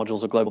custom app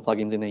modules or global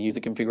plugins in their user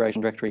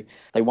configuration directory,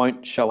 they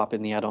won't show up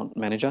in the add-on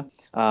manager.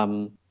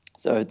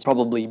 So it's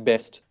probably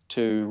best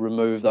to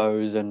remove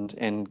those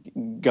and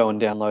go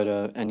and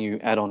download a new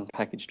add-on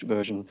packaged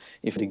version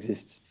if it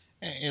exists.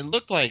 It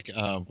looked like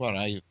what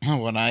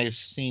I've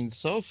seen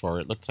so far.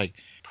 It looked like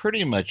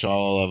pretty much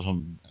all of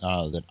them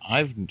that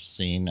I've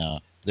seen.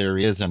 There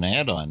is an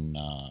add-on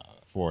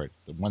for it.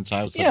 The ones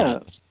I was looking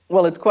at.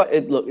 Well, it's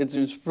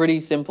pretty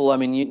simple. I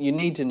mean, you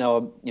need to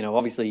know.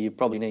 Obviously, you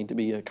probably need to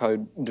be a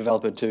code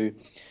developer to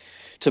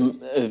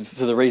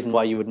for the reason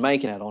why you would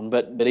make an add-on.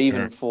 But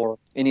even for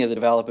any of the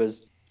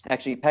developers,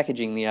 actually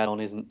packaging the add-on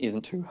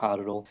isn't too hard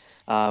at all.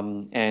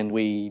 And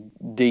we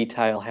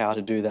detail how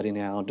to do that in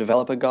our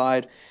developer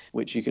guide,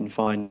 which you can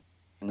find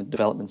in the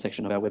development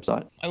section of our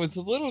website. I was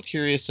a little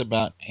curious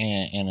about,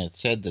 and it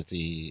said that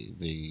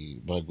the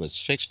bug was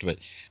fixed, but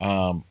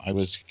I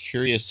was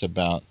curious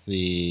about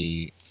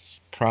the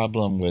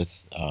problem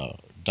with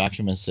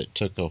documents that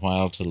took a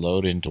while to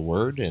load into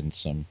Word and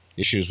some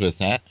issues with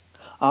that.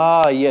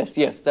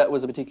 Yes, that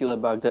was a particular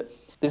bug that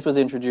this was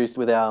introduced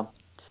when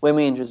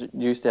we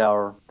introduced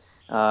our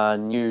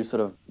new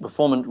sort of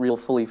performant, real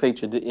fully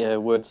featured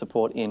Word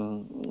support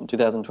in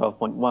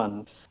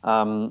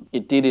 2012.1.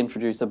 It did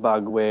introduce a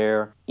bug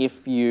where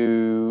if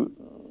it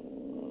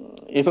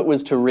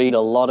was to read a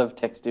lot of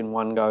text in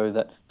one go,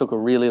 that took a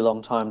really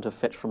long time to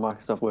fetch from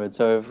Microsoft Word.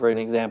 So for an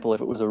example,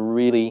 if it was a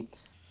really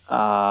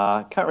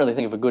can't really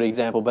think of a good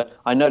example, but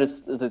I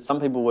noticed that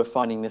some people were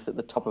finding this at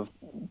the top of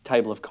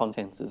table of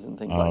contents and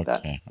things like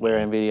that,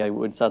 where NVDA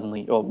would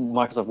suddenly, or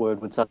Microsoft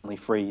Word would suddenly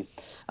freeze.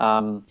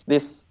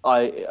 This,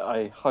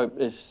 I hope,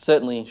 it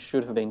certainly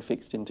should have been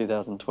fixed in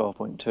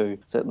 2012.2.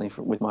 Certainly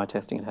with my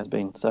testing, it has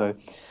been. So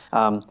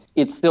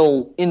it's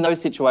still, in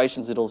those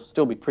situations, it'll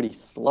still be pretty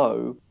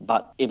slow,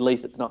 but at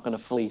least it's not going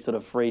to fully sort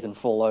of freeze and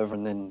fall over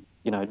and then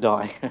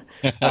die.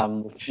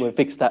 We've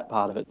fixed that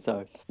part of it.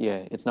 So,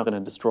 yeah, it's not going to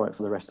destroy it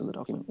for the rest of the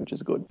document, which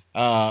is good.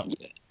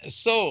 Yes.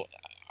 So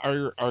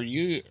are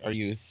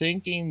you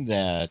thinking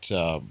that,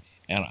 and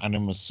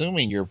I'm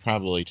assuming you're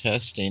probably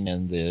testing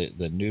in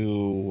the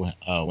new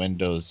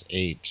Windows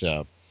 8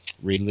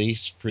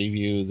 release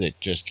preview that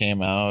just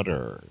came out,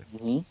 or?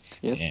 Mm-hmm.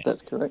 Yes,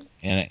 that's correct.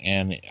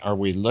 And are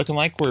we looking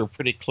like we're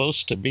pretty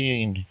close to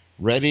being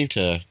ready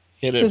to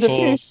hit it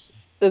full?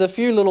 There's a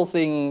few little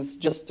things,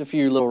 just a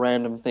few little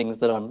random things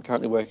that I'm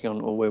currently working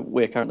on, or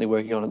we're currently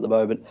working on at the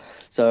moment.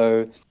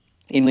 So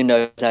in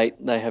Windows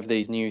 8, they have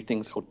these new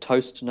things called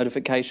toast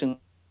notifications,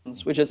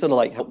 which are sort of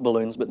like help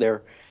balloons, but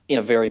they're in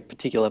a very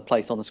particular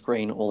place on the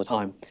screen all the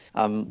time.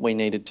 We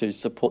needed to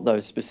support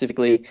those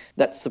specifically.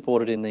 That's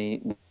supported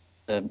in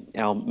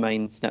our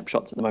main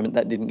snapshots at the moment.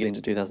 That didn't get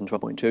into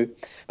 2012.2,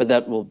 but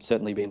that will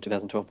certainly be in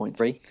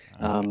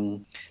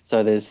 2012.3.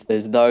 So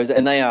there's those,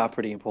 and they are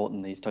pretty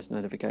important, these toast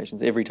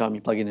notifications. Every time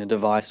you plug in a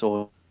device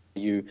or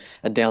a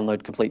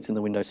download completes in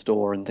the Windows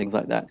Store and things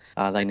like that,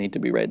 they need to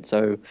be read.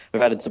 So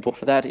we've added support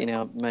for that in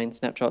our main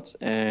snapshots,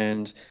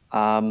 and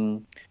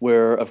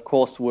we're of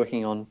course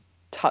working on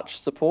touch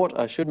support,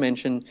 I should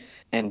mention,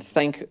 and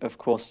thank, of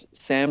course,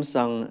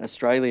 Samsung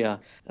Australia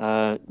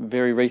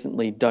very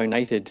recently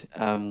donated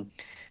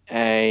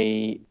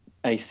a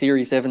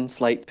Series 7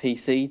 Slate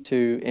PC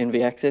to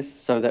NV Access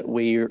so that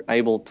we're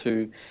able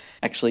to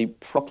actually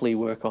properly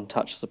work on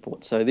touch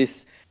support. So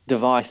this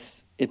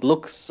device, it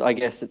looks, I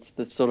guess, it's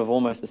the sort of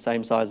almost the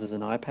same size as an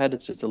iPad.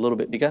 It's just a little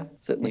bit bigger,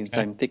 certainly the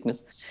same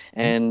thickness,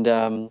 and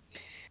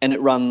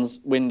it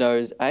runs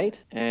Windows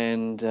 8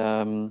 and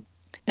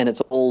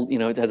it's all,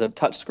 it has a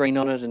touch screen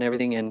on it and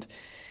everything, and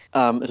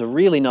it's a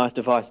really nice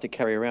device to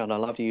carry around. I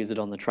love to use it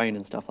on the train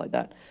and stuff like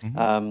that.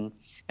 Mm-hmm.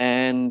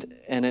 And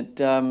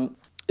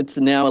it's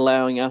now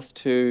allowing us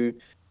to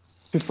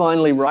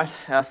finally write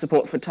our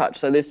support for touch.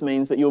 So this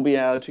means that you'll be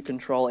able to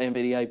control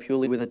NVDA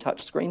purely with a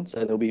touch screen.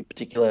 So there'll be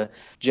particular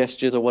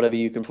gestures or whatever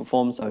you can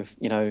perform. So,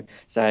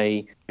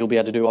 say you'll be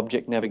able to do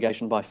object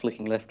navigation by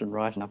flicking left and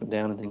right and up and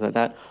down and things like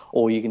that.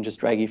 Or you can just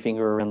drag your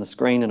finger around the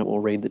screen and it will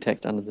read the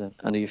text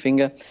under your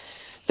finger.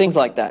 Things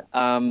like that.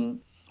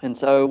 And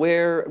so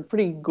we're a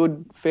pretty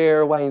good,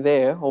 fair way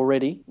there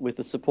already with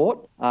the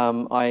support.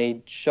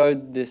 I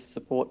showed this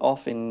support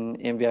off in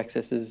NV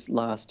Access's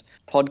last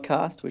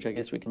podcast, which I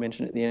guess we can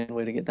mention at the end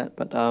where to get that.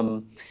 But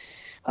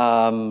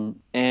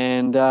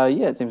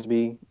it seems to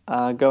be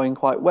going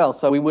quite well.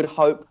 So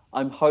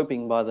I'm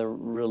hoping by the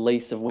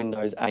release of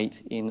Windows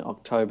 8 in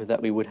October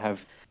that we would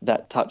have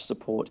that touch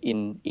support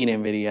in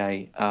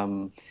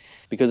NVDA.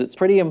 Because it's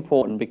pretty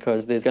important,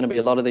 because there's going to be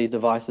a lot of these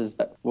devices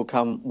that will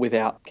come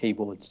without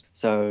keyboards.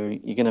 So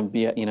you're going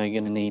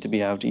to need to be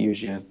able to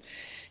use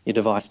your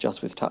device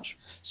just with touch.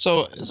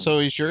 So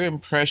is your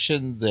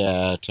impression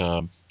that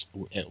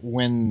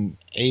when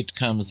 8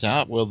 comes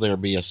out, will there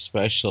be a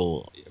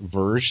special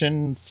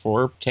version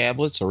for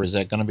tablets, or is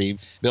that going to be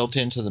built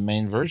into the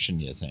main version,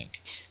 you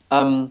think?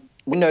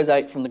 Windows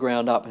 8 from the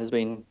ground up has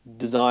been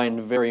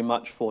designed very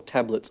much for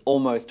tablets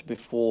almost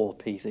before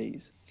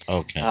PCs.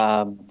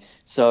 Okay.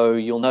 So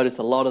you'll notice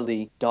a lot of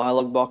the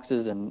dialog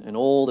boxes and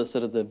all the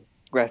sort of the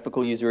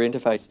graphical user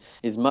interface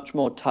is much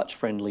more touch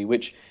friendly,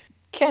 which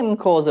can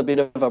cause a bit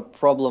of a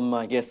problem,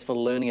 I guess, for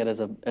learning it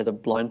as a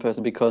blind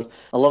person, because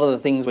a lot of the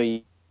things where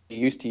you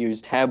used to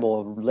use tab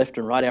or left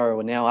and right arrow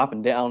are now up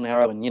and down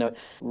arrow, and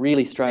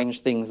really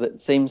strange things that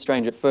seem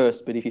strange at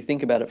first, but if you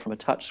think about it from a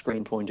touch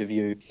screen point of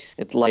view,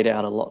 it's laid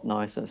out a lot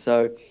nicer.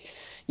 So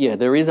yeah,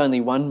 there is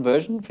only one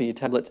version for your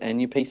tablets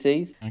and your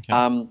PCs.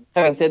 Okay.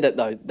 Having said that,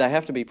 though, they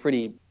have to be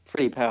pretty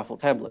powerful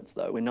tablets,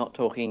 though. We're not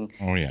talking,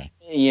 Oh yeah.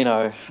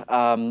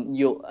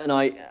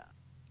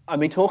 I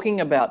mean,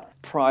 talking about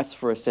price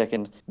for a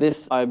second,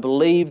 I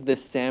believe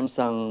this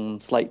Samsung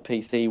Slate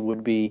PC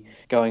would be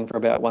going for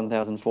about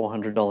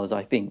 $1,400,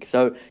 I think.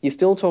 So you're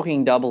still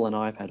talking double an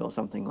iPad or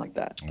something like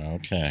that.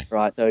 Okay.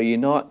 Right, so you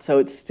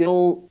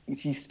still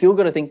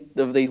got to think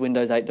of these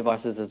Windows 8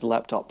 devices as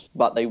laptops,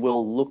 but they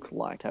will look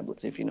like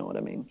tablets, if you know what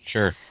I mean.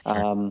 Sure.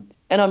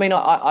 And I mean,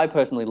 I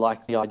personally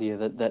like the idea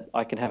that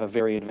I can have a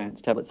very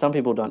advanced tablet. Some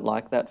people don't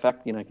like that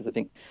fact, because I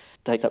think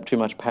it takes up too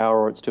much power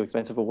or it's too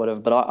expensive or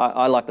whatever. But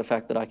I like the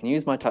fact that I can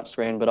use my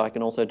touchscreen, but I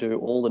can also do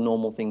all the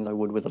normal things I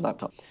would with a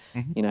laptop.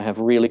 Mm-hmm. Have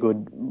really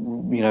good,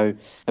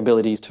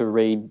 abilities to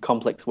read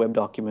complex web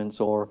documents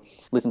or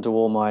listen to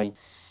all my,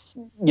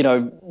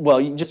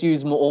 you just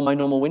use all my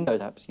normal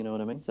Windows apps. You know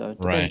what I mean? So it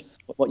depends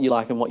what you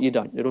like and what you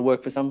don't. It'll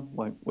work for some,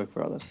 won't work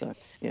for others. So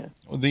yeah.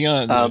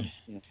 Well,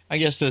 I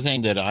guess the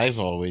thing that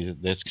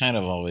that's kind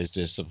of always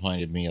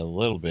disappointed me a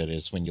little bit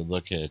is when you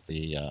look at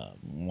the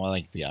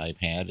like the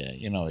iPad.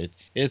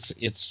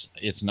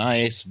 It's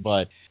nice,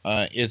 but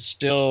it's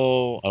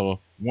still a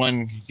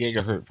 1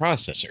 gigahertz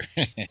processor,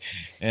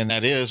 and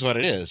that is what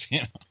it is.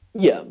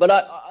 Yeah,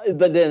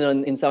 but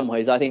then in some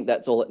ways, I think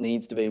that's all it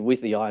needs to be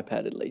with the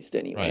iPad, at least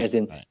anyway. Right, as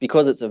in, right.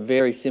 Because it's a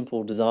very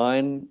simple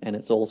design and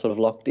it's all sort of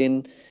locked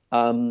in.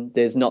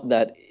 There's not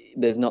that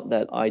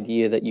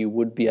idea that you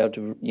would be able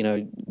to,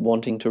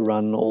 wanting to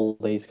run all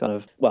these kind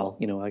of,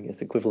 I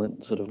guess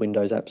equivalent sort of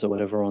Windows apps or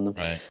whatever on them.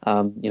 Right.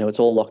 It's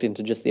all locked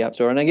into just the App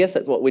Store, and I guess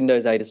that's what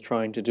Windows 8 is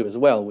trying to do as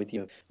well with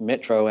your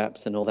Metro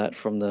apps and all that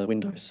from the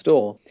Windows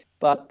Store.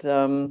 But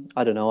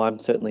I don't know. I'm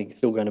certainly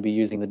still going to be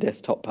using the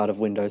desktop part of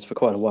Windows for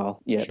quite a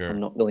while. Yet Sure. I'm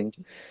not willing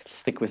to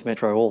stick with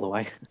Metro all the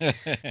way.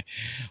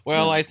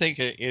 Well, I think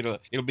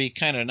it'll be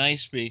kind of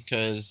nice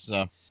because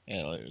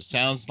it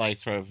sounds like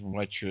from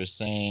what you're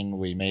saying,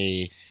 we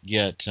may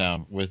get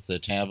with the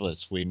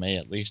tablets, we may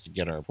at least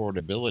get our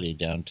portability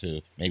down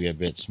to maybe a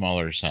bit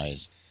smaller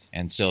size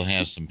and still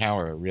have some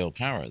real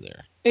power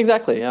there.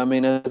 Exactly. I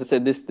mean, as I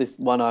said, this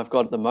one I've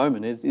got at the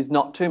moment is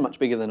not too much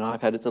bigger than an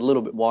iPad. It's a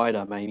little bit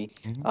wider, maybe,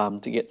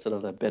 to get sort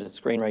of a better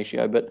screen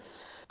ratio. But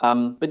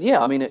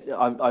yeah, I mean,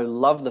 I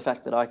love the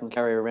fact that I can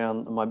carry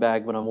around my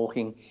bag when I'm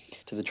walking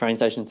to the train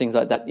station, things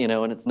like that.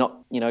 And it's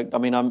not, I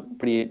mean, I'm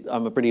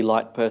a pretty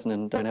light person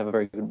and don't have a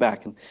very good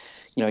back, and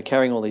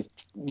carrying all these,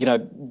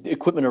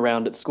 equipment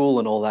around at school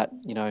and all that,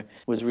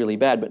 was really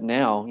bad. But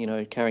now,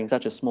 carrying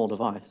such a small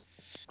device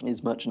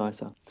is much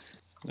nicer.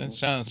 That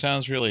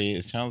sounds really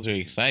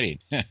exciting.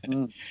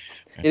 It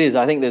is.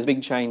 I think there's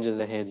big changes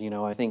ahead.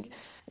 I think,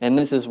 and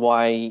this is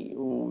why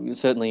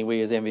certainly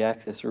we as MV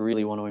Access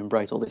really want to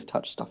embrace all this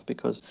touch stuff,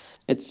 because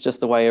it's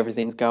just the way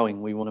everything's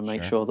going. We want to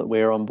make sure that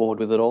we're on board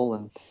with it all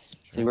and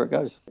see where it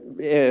goes.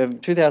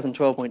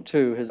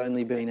 2012.2 has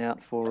only been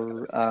out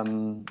for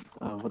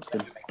what's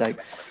the date?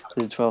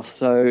 The 12th.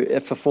 So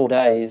for 4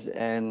 days,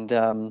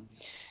 and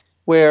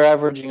we're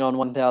averaging on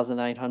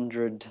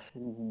 1,800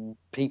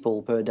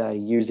 people per day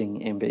using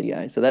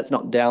MVDA. So that's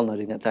not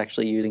downloading; that's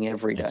actually using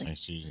every day.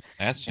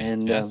 That's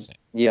fantastic.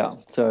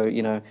 So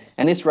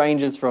and this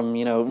ranges from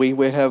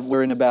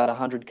we're in about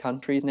 100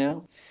 countries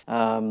now.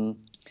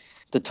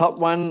 The top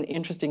one,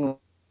 interestingly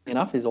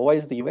enough, is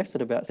always the US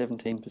at about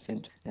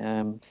 17%,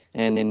 and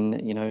then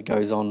it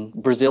goes on.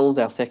 Brazil's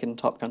our second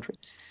top country.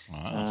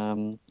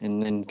 Wow.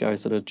 And then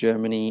goes sort of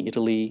Germany,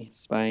 Italy,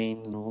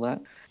 Spain, and all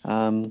that.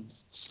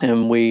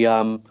 And we,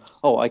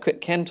 I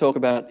can talk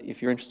about,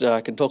 if you're interested, I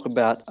can talk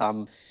about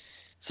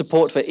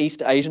support for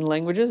East Asian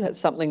languages. That's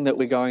something that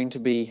we're going to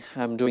be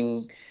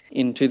doing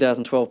in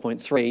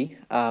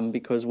 2012.3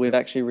 because we've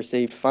actually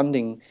received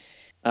funding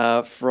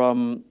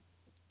from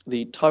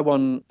the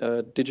Taiwan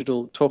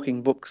Digital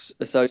Talking Books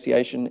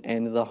Association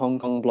and the Hong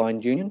Kong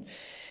Blind Union,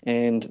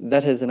 and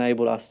that has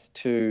enabled us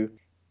to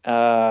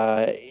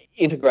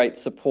integrate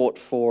support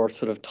for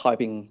sort of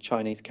typing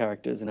Chinese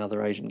characters and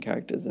other Asian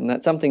characters. And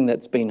that's something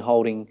that's been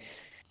holding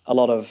a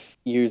lot of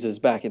users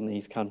back in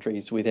these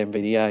countries with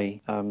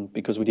MVDA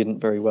because we didn't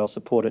very well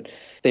support it.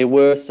 There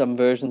were some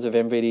versions of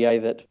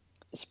MVDA that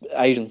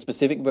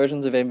Asian-specific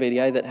versions of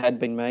MVDA that had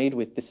been made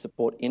with this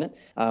support in it,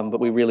 but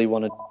we really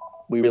want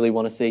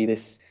to see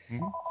this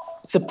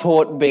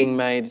support being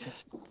made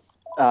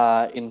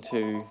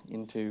into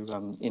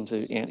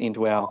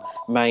our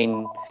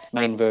main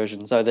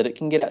version, so that it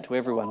can get out to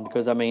everyone.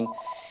 Because I mean,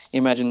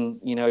 imagine,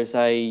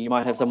 say you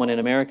might have someone in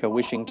America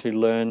wishing to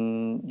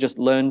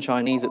learn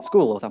Chinese at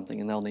school or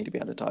something, and they'll need to be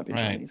able to type in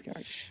Right. Chinese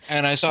characters.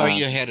 And I saw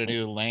you had a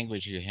new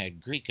language. You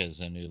had Greek as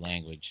a new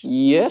language.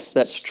 Yes,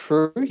 that's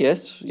true.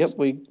 Yes, yep.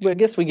 I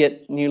guess we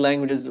get new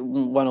languages,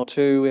 one or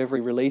two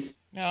every release.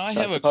 Now, I I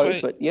have suppose,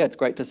 but yeah, it's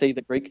great to see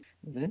the Greek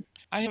there.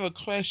 I have a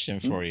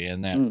question for you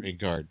in that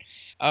regard.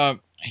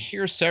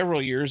 Here,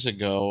 several years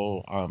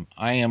ago,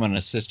 I am an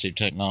assistive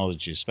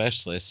technology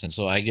specialist, and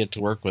so I get to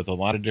work with a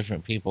lot of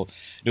different people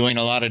doing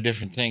a lot of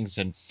different things.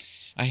 And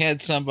I had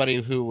somebody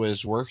who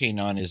was working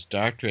on his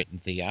doctorate in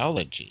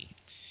theology,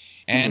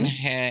 and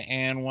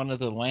and one of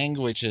the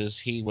languages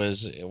he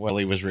was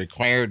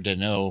required to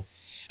know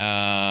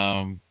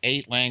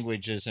 8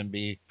 languages and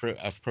be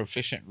a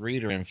proficient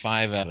reader in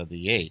 5 out of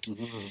the 8.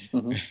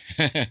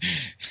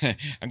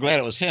 I'm glad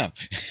it was him.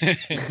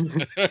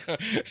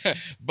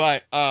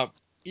 But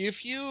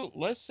if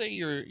let's say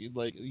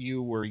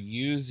you were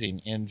using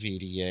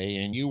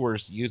NVDA and you were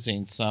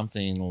using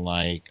something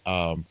like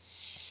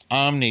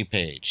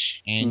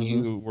OmniPage and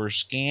you were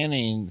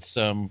scanning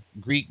some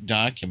Greek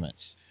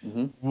documents,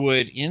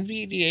 would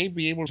NVDA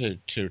be able to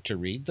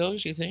read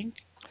those, you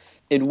think?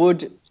 It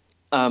would,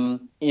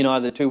 in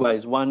either two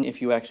ways. One,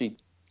 if you actually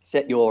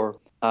set your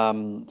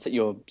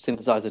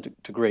synthesizer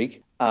to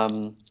Greek,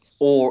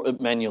 or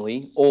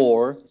manually,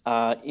 or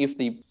if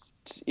the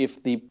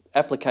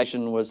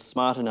application was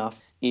smart enough,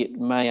 it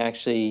may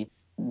actually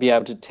be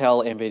able to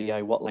tell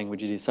NVDA what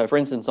language it is. So, for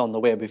instance, on the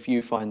web, if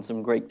you find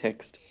some Greek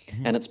text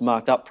and it's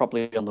marked up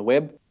properly on the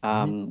web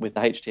with the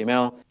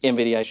HTML,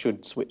 NVDA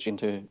should switch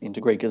into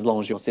Greek as long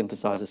as your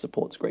synthesizer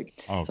supports Greek.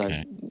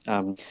 Okay.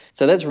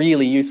 So that's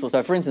really useful.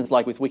 So, for instance,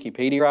 like with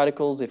Wikipedia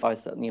articles, if I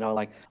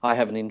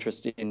have an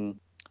interest in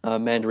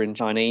Mandarin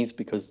Chinese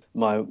because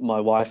my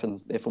wife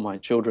and therefore my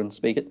children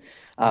speak it.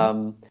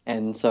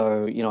 And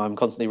so, I'm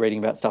constantly reading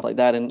about stuff like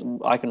that, and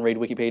I can read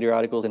Wikipedia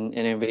articles and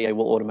NVDA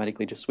will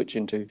automatically just switch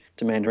to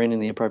Mandarin in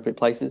the appropriate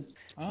places.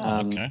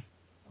 And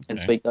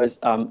speak those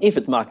if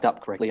it's marked up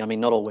correctly. I mean,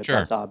 not all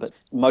websites are, but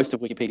most of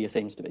Wikipedia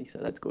seems to be, so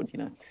that's good,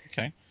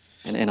 Okay.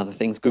 And other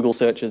things. Google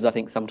searches, I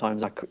think,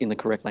 sometimes are in the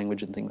correct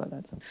language and things like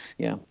that. So,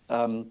 yeah.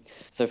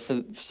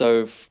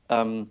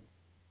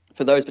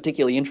 For those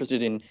particularly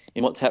interested in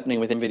what's happening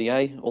with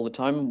NVDA all the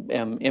time,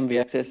 MV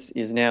Access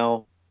is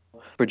now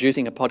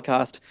producing a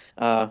podcast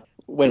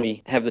when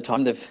we have the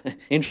time.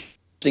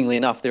 Interestingly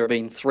enough, there have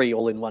been 3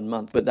 all in 1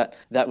 month, but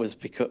that was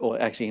because,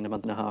 or actually in a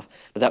month and a half,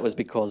 but that was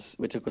because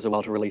it took us a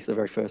while to release the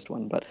very first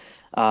one. But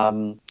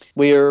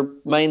we're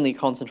mainly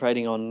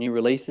concentrating on new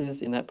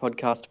releases in that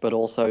podcast, but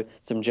also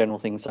some general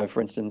things. So,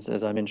 for instance,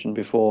 as I mentioned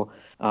before,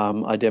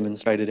 I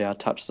demonstrated our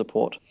touch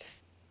support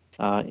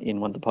in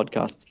one of the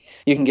podcasts.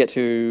 You can get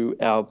to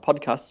our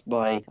podcasts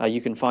by,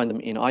 you can find them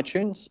in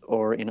iTunes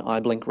or in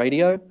iBlink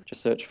Radio.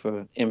 Just search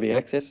for MV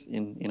Access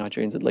in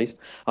iTunes at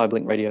least.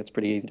 iBlink Radio, it's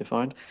pretty easy to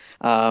find.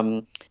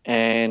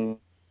 And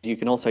you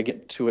can also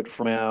get to it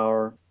from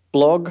our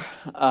blog.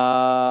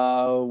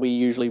 So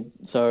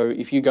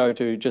if you go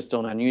to just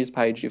on our news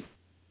page, if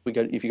you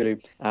go to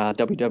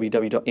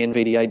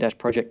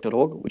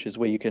www.nvda-project.org, which is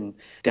where you can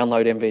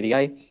download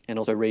NVDA and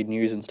also read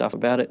news and stuff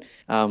about it.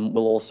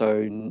 We'll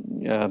also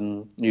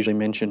usually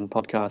mention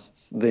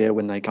podcasts there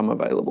when they come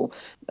available.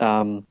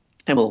 And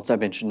we'll also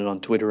mention it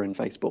on Twitter and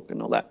Facebook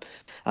and all that.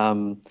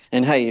 And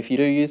hey, if you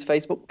do use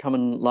Facebook, come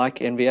and like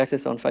NV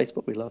Access on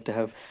Facebook. We'd love to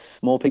have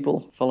more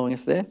people following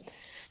us there.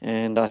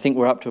 And I think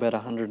we're up to about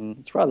 100, and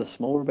it's rather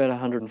small, we're about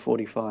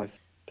 145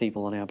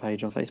 people on our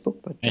page on Facebook.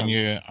 But and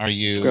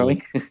it's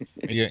growing.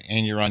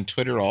 And you're on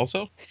Twitter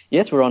also?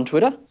 Yes, we're on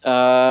Twitter.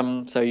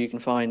 So you can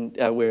find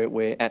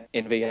we're at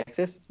NV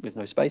Access with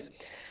no space.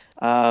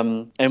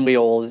 And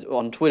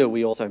on Twitter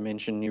we also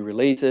mention new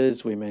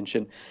releases.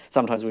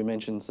 Sometimes we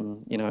mention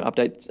some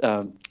updates,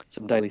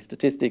 some daily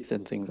statistics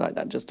and things like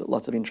that. Just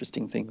lots of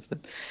interesting things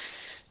that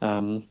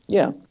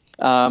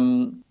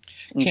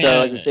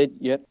so as I said,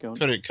 go on.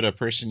 Could a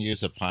person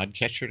use a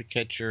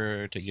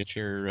podcatcher to get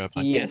your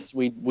podcast? Yes,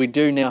 we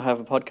do now have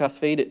a podcast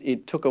feed.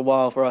 It took a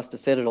while for us to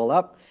set it all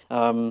up.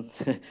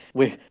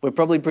 We're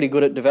probably pretty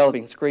good at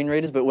developing screen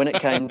readers, but when it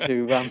came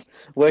to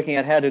working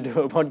out how to do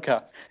a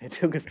podcast, it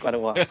took us quite a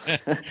while.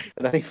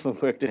 But I think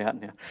we've worked it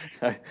out now,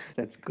 so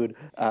that's good.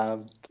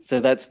 So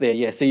that's there.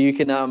 Yeah, so you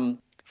can.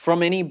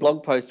 From any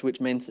blog post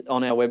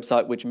on our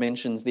website which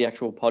mentions the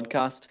actual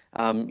podcast,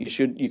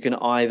 you can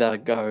either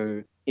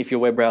go, if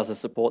your web browser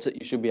supports it,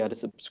 you should be able to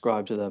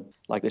subscribe to there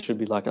should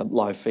be like a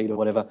live feed or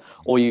whatever,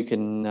 or you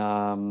can,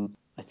 I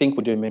think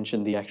we do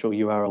mention the actual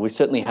URL. We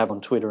certainly have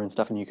on Twitter and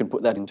stuff, and you can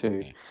put that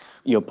into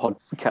your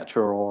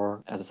podcatcher,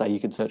 or as I say, you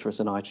can search for us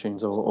in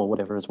iTunes or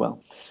whatever as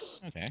well.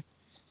 Okay.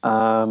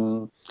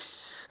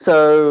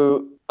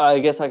 So I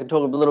guess I can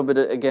talk a little bit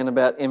again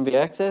about MV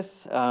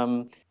Access.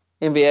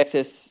 MV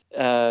Access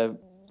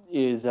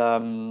is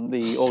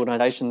the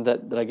organisation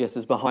that I guess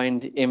is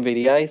behind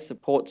NVDA,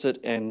 supports it,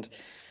 and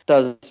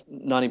does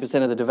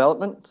 90% of the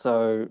development.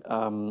 So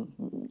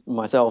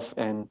myself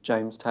and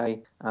James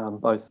Tay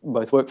both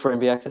work for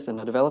NV Access and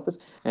are developers,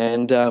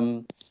 and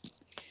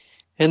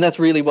that's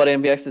really what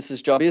NV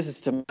Access's job is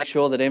to make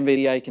sure that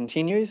NVDA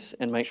continues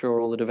and make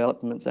sure all the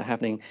developments are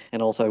happening.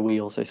 And also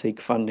we also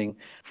seek funding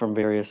from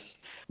various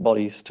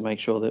bodies to make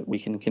sure that we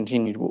can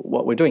continue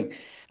what we're doing.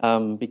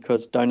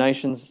 Because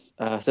donations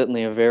are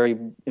certainly a very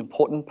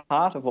important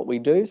part of what we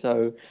do.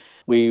 So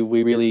we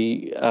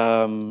really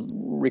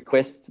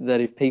request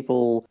that if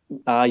people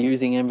are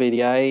using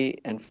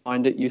NVDA and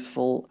find it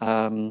useful,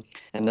 and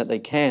that they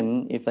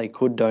can, if they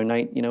could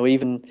donate,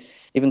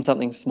 even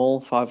something small,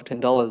 $5 or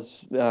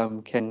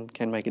 $10,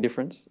 can make a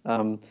difference.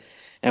 And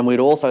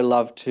we'd also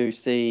love to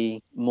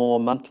see more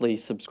monthly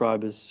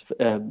subscribers,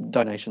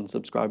 donation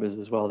subscribers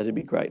as well. That'd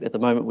be great. At the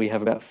moment, we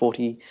have about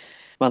 40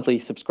 monthly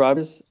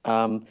subscribers.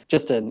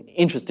 Just an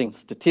interesting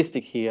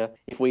statistic here: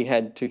 if we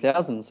had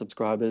 2,000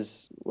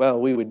 subscribers, well,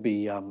 we would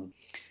be able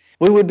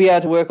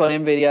to work on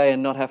NVDA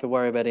and not have to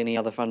worry about any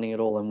other funding at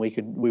all, and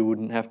we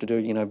wouldn't have to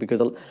do,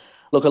 because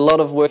look, a lot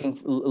of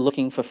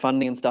looking for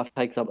funding and stuff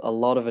takes up a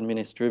lot of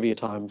administrative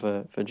time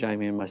for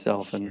Jamie and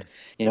myself, and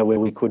where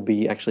we could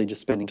be actually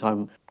just spending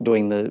time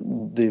doing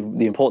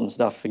the important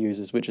stuff for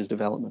users, which is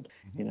development.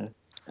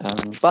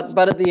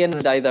 But at the end of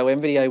the day, though,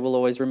 NVDA will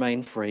always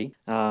remain free.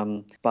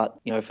 But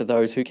for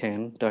those who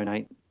can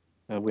donate,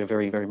 we're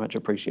very, very much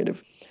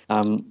appreciative.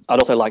 I'd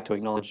also like to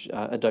acknowledge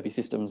Adobe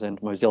Systems and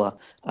Mozilla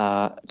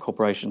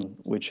Corporation,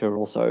 which are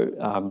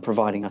also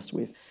providing us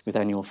with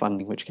annual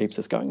funding, which keeps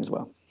us going as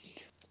well.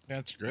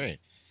 That's great.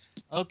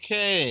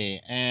 Okay,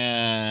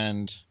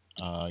 and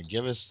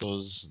give us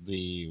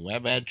the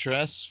web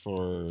address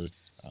for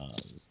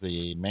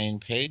the main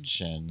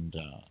page, and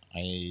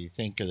I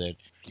think that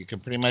you can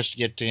pretty much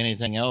get to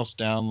anything else,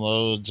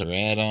 downloads or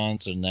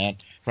add-ons and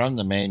that, from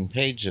the main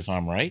page, if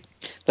I'm right.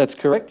 That's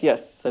correct,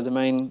 yes. So the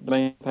main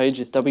page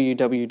is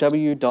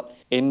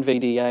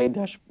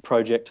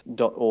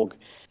www.nvda-project.org,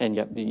 and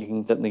you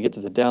can certainly get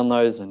to the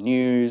downloads and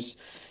news.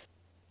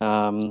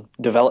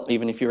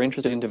 Even if you're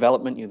interested in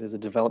development, there's a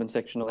development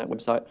section on that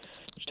website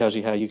which tells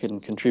you how you can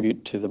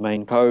contribute to the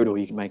main code, or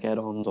you can make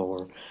add-ons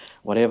or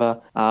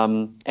whatever.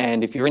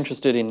 And if you're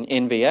interested in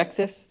NV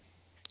Access,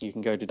 you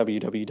can go to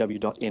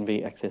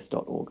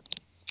www.nvaccess.org.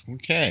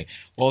 Okay.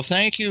 Well,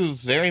 thank you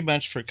very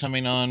much for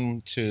coming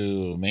on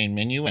to Main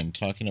Menu and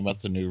talking about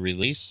the new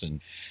release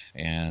and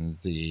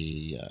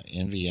the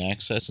NV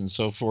Access and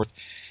so forth.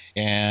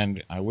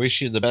 And I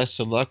wish you the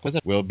best of luck with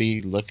it. We'll be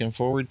looking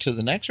forward to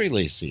the next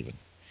release even.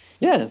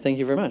 Yeah, thank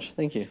you very much.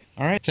 Thank you.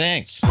 All right,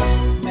 thanks.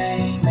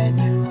 Main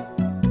menu.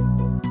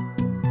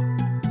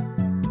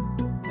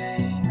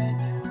 Main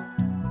menu.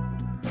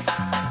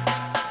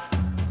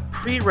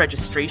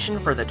 Pre-registration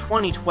for the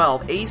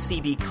 2012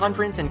 ACB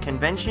Conference and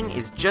Convention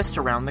is just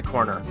around the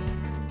corner.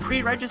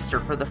 Pre-register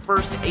for the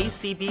first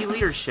ACB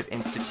Leadership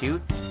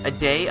Institute, a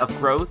day of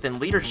growth and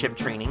leadership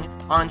training,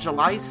 on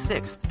July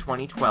 6,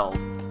 2012.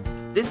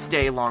 This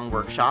day-long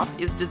workshop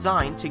is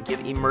designed to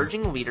give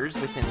emerging leaders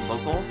within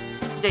local,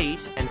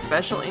 state, and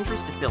special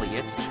interest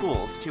affiliates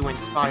tools to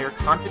inspire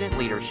confident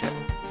leadership.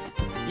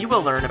 You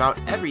will learn about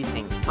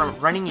everything from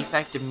running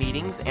effective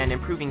meetings and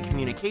improving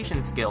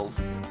communication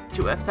skills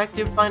to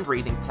effective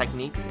fundraising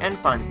techniques and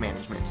funds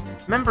management.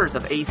 Members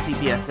of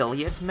ACB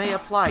affiliates may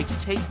apply to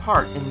take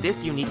part in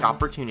this unique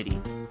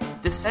opportunity.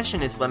 This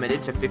session is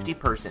limited to 50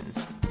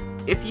 persons.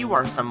 If you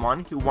are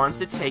someone who wants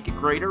to take a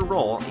greater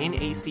role in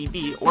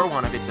ACB or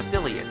one of its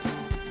affiliates,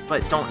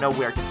 but don't know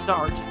where to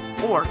start,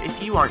 or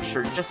if you aren't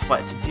sure just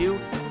what to do,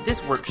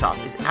 this workshop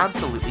is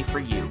absolutely for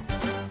you.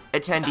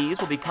 Attendees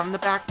will become the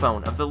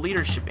backbone of the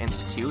Leadership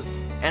Institute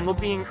and will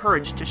be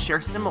encouraged to share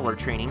similar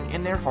training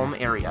in their home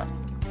area.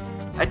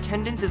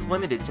 Attendance is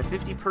limited to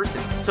 50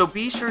 persons, so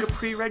be sure to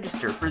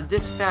pre-register for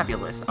this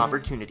fabulous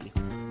opportunity.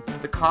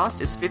 The cost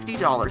is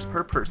 $50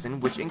 per person,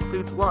 which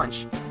includes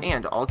lunch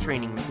and all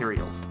training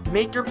materials.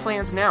 Make your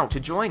plans now to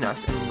join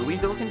us in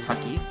Louisville,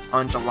 Kentucky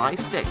on July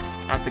 6th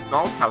at the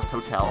Galt House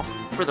Hotel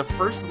for the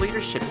first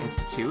Leadership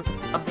Institute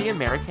of the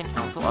American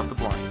Council of the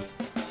Blind.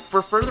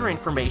 For further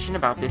information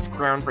about this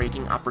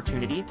groundbreaking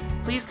opportunity,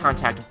 please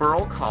contact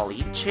Burl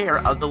Colley, Chair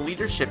of the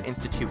Leadership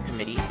Institute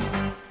Committee,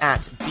 at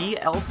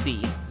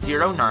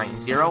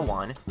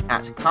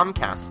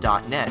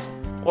blc0901@comcast.net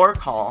or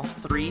call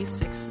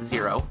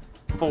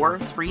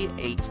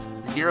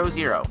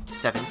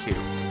 360-438-0072.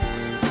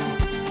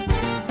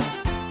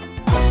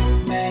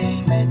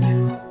 Main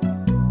menu.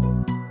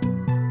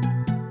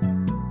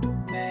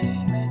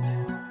 Main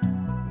menu.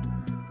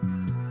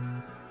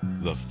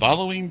 The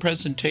following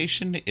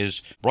presentation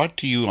is brought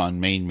to you on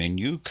Main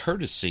Menu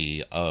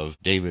courtesy of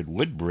David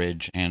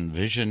Woodbridge and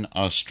Vision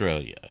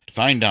Australia. To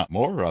find out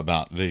more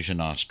about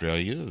Vision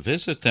Australia,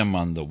 visit them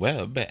on the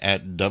web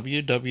at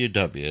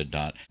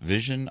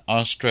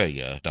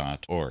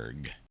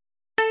www.visionaustralia.org.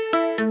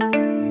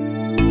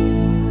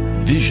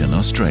 Vision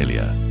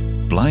Australia,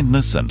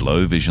 blindness and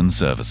low vision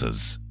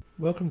services.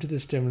 Welcome to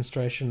this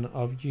demonstration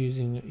of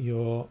using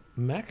your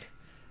Mac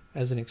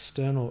as an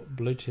external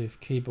Bluetooth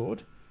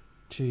keyboard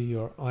to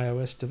your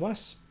iOS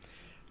device.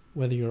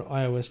 whether your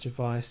iOS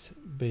device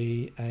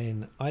be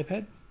an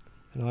iPad,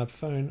 an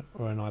iPhone,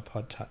 or an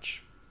iPod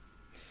Touch.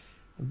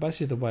 And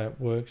basically the way it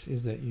works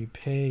is that you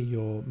pair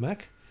your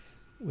Mac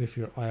with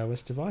your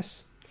iOS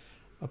device,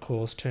 of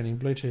course turning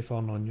Bluetooth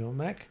on your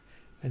Mac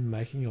and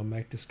making your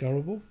Mac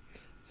discoverable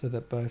so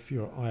that both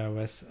your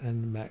iOS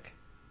and Mac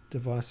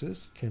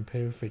devices can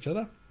pair with each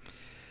other.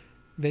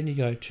 Then you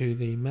go to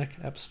the Mac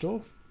App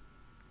Store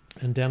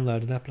and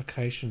download an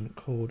application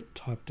called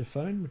Type to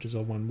Phone, which is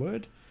all one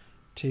word,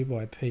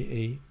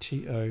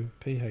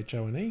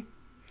 TYPETOPHONE.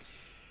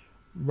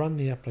 Run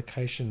the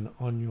application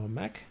on your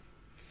Mac,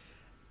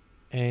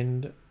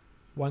 and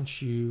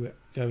once you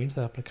go into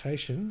the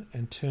application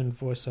and turn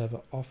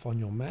VoiceOver off on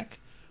your Mac,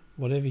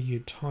 whatever you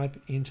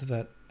type into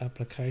that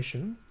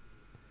application,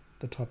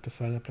 the Type to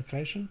Phone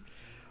application,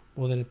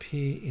 will then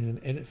appear in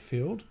an edit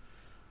field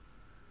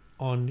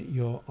on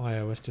your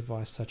iOS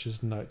device, such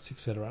as Notes,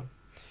 etc.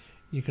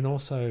 You can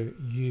also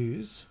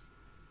use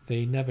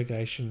the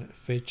navigation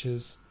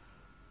features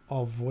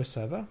of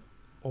VoiceOver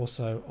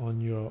also on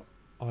your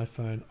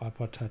iPhone,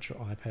 iPod Touch or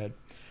iPad.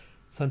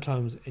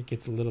 Sometimes it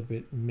gets a little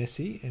bit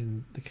messy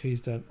and the keys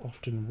don't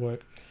often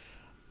work,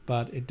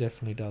 but it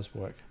definitely does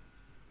work.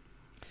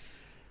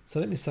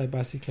 So let me say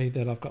basically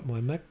that I've got my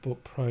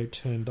MacBook Pro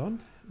turned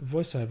on,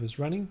 VoiceOver is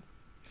running.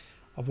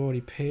 I've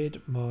already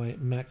paired my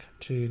Mac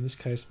to, in this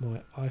case,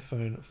 my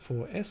iPhone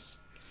 4S.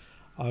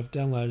 I've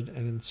downloaded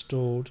and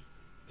installed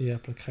the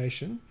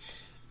application,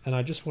 and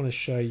I just want to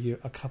show you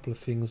a couple of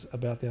things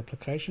about the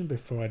application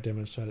before I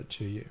demonstrate it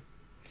to you.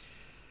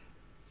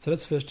 So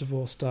let's first of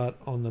all start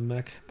on the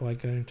Mac by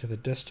going to the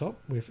desktop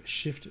with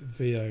Shift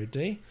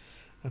VOD.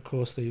 Of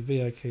course, the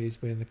VO keys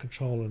being the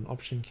Control and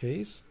Option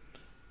keys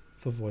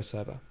for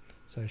VoiceOver.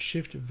 So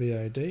Shift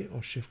VOD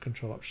or Shift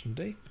Control Option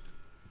D.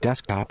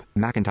 Desktop,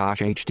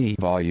 Macintosh HD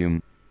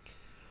volume.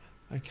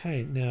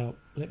 Okay, now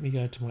let me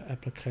go to my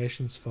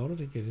Applications folder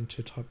to get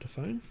into Type to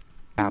Phone.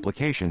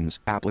 Applications,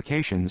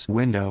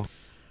 window. I'm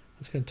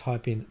just going to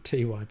type in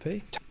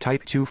TYP.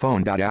 Type 2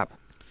 phone.app.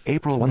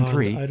 April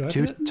 1-3,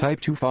 2, Type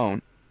 2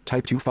 phone.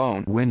 Type 2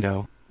 phone,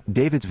 window.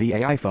 David's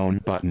VA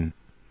iPhone button.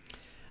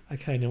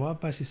 Okay, now I've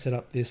basically set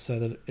up this so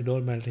that it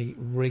automatically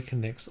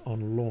reconnects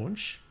on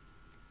launch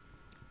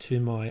to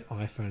my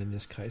iPhone in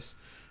this case.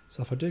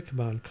 So if I do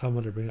Command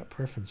to bring up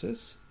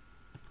Preferences.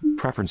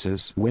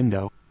 Preferences,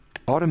 window.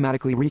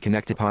 Automatically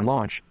reconnect upon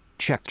launch.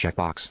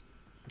 Checkbox.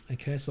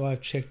 Okay, so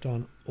I've checked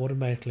on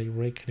automatically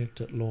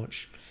reconnect at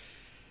launch.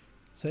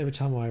 So every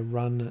time I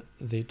run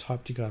the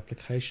Type to Go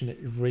application,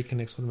 it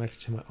reconnects automatically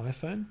to my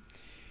iPhone.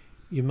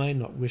 You may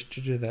not wish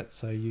to do that,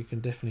 so you can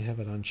definitely have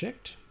it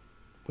unchecked,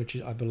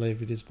 which I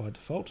believe it is by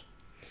default,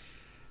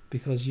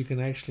 because you can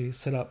actually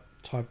set up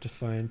Type to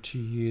Phone to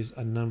use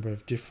a number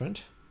of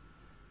different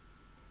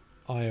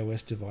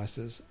iOS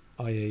devices,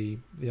 i.e.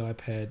 the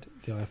iPad,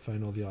 the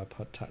iPhone or the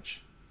iPod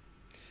Touch.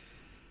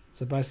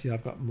 So basically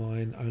I've got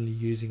mine only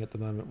using at the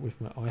moment with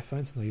my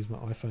iPhone, since I use my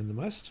iPhone the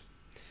most.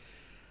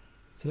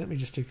 So let me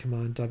just do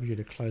Command W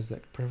to close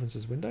that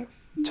Preferences window.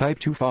 Type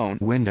 2 phone,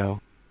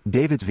 window.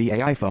 David's VA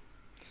iPhone.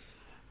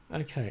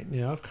 Okay,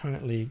 now I've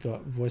currently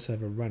got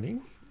VoiceOver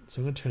running,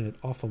 so I'm going to turn it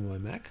off on my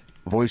Mac.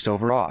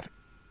 VoiceOver off.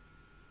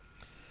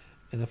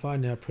 And if I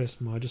now press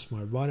my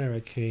right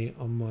arrow key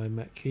on my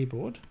Mac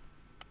keyboard.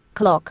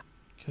 Clock.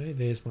 Okay,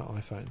 there's my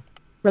iPhone.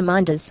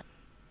 Reminders.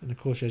 And of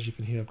course, as you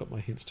can hear, I've got my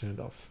hints turned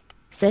off.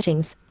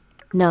 Settings.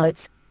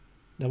 Notes.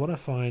 Now what I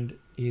find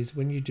is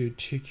when you do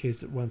two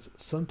keys at once,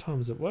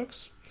 sometimes it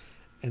works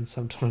and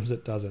sometimes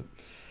it doesn't.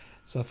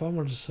 So if I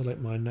wanted to select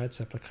my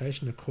Notes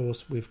application, of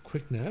course with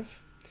QuickNav,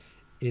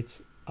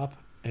 it's up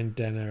and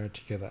down arrow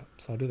together.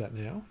 So I'll do that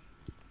now.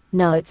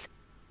 Notes.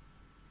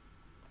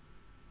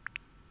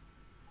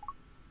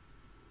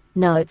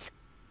 Notes.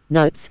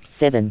 Notes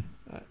 7.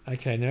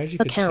 Okay, now as you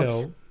can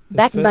Accounts. tell, the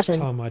Back first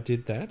button. time I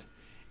did that,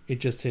 it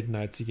just said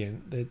Notes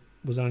again. That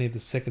was only the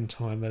second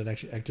time that it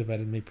actually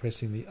activated me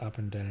pressing the up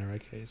and down arrow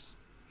keys.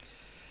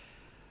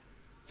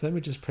 So let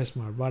me just press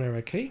my right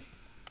arrow key.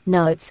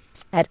 Notes.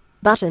 Add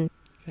button.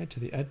 Okay, to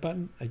the Add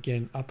button.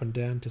 Again, up and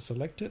down to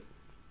select it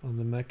on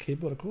the Mac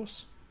keyboard, of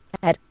course.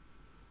 Add.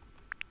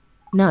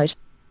 Note.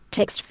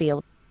 Text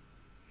field.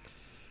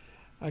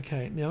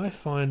 Okay, now I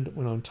find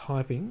when I'm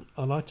typing,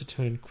 I like to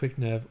turn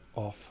QuickNav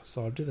off.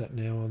 So I'll do that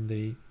now on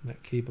the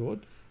Mac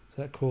keyboard.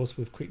 So that course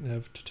with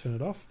QuickNav to turn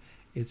it off,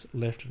 it's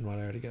left and right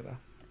arrow together.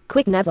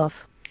 Quick nav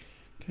off.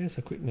 Okay,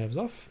 so QuickNav's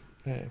off.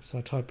 Okay, so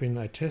I type in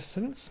a test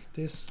sentence.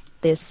 This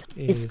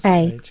is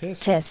a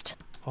test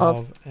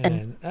of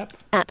an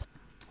app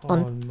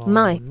on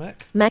my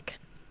Mac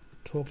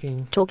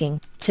talking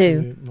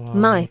to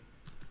my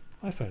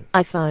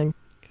iPhone.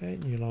 Okay,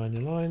 new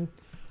line.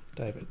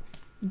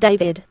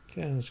 David.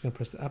 Okay, I'm just going to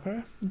press the up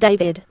arrow.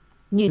 David.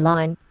 New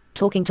line.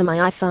 Talking to my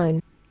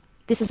iPhone.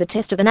 This is a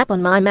test of an app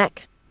on my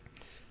Mac.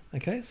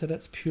 Okay, so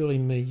that's purely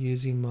me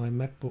using my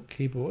MacBook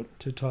keyboard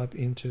to type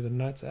into the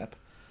Notes app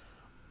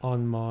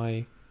on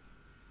my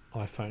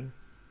iPhone.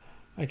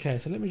 Okay,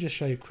 so let me just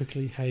show you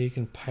quickly how you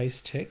can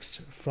paste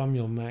text from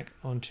your Mac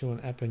onto an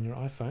app in your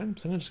iPhone.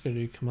 So I'm just going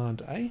to do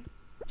Command A.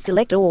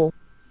 Select all.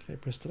 Okay,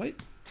 press delete.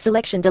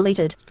 Selection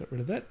deleted. Let's get rid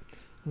of that.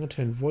 I'm going to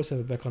turn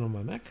VoiceOver back on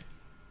my Mac.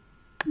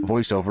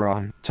 VoiceOver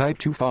on. Type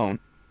to phone.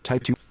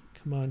 Type to.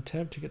 Command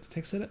tab to get the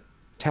text edit.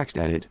 Text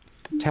edit.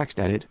 Text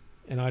edit.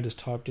 And I just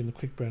typed in the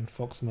Quick Brown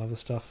Fox and other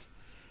stuff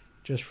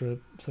just for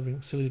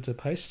something silly to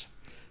paste.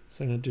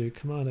 So I'm going to do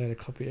Command A to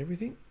copy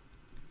everything.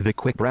 The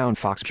Quick Brown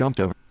Fox jumped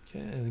over. Okay,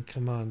 and then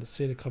Command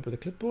C to copy the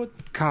clipboard.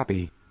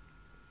 Copy.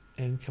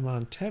 And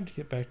Command Tab to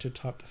get back to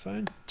type to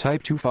phone.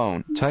 Type to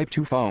phone. Type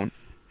to phone.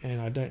 And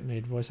I don't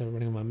need VoiceOver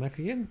running on my Mac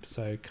again,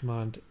 so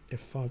Command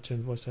F5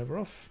 turn VoiceOver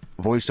off.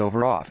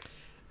 VoiceOver off.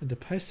 And to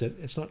paste it,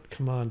 it's not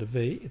Command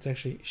V, it's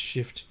actually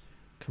Shift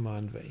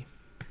Command V.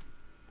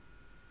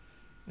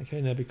 Okay,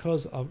 now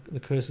because the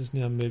cursor's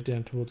now moved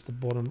down towards the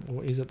bottom,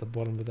 or is at the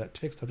bottom of that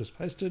text I've just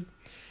pasted,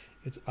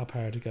 it's up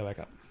arrow to go back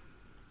up.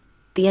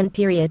 The end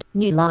period,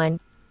 new line.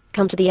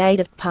 Come to the aid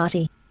of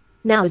party.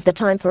 Now is the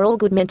time for all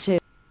good men to.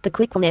 The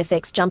Quick One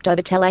FX jumped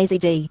over tell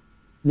AZD.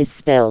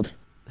 Misspelled.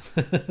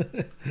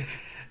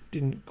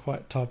 Didn't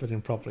quite type it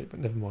in properly, but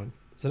never mind.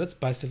 So that's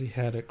basically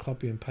how to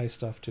copy and paste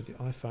stuff to the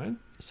iPhone.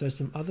 So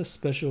some other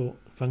special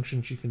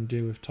functions you can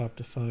do with type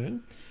to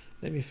phone.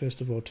 Let me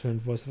first of all turn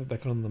VoiceOver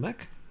back on the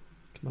Mac.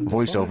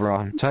 VoiceOver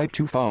on. Type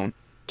to phone.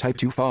 Type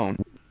to phone.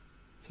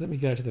 So let me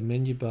go to the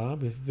menu bar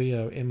with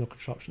VO-M or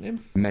Contraption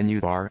M. Menu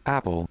bar,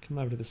 Apple. Come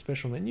over to the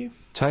special menu.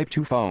 Type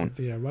to phone.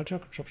 VO right arrow,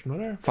 Contraption right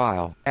arrow.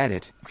 File,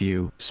 edit,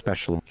 view,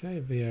 special. Okay,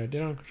 VO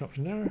down arrow,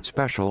 Contraption arrow.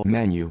 Special,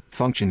 menu,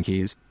 function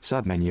keys,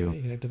 submenu. Okay,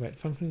 you can activate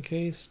function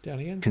keys, down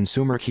again.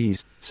 Consumer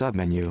keys,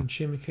 submenu.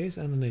 Consumer keys,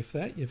 underneath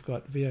that you've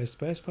got VO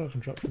spacebar,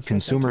 Contraption space.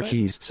 Consumer activate.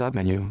 keys,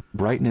 submenu,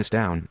 brightness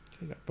down. Okay,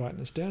 you've got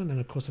brightness down, and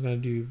of course I'm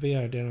going to do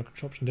VO down arrow,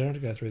 Contraption down to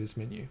go through this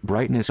menu.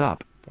 Brightness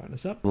up.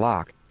 Brightness up.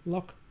 Lock.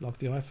 Lock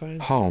the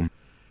iPhone. Home.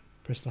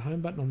 Press the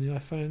home button on the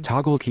iPhone.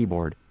 Toggle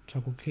keyboard.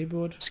 Toggle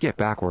keyboard. Skip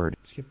backward.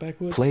 Skip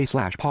backwards.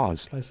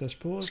 Play/pause.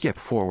 Play/pause. Skip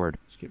forward.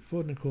 Skip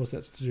forward, and of course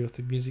that's to do with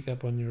the music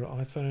up on your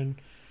iPhone,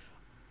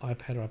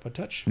 iPad or iPod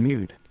Touch.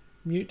 Mute.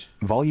 Mute.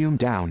 Volume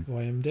down.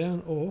 Volume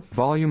down or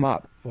volume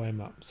up.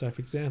 Volume up. So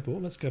for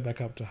example, let's go back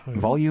up to home.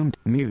 Volume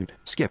mute.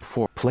 Skip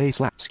for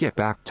skip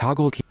back.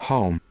 Toggle key.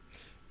 Home.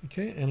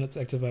 Okay, and let's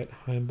activate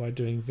home by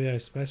doing VO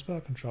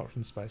spacebar,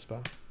 Contraption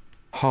spacebar.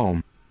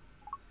 Home.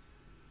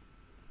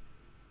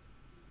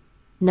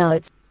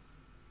 Notes.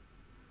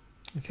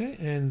 Okay,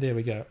 and there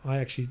we go. I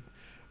actually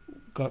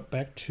got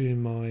back to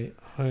my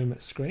home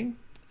screen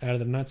out of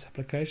the Notes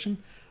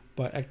application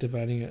by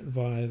activating it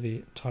via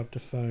the Type to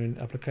Phone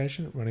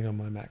application running on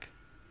my Mac.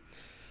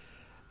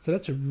 So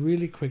that's a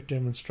really quick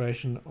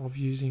demonstration of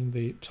using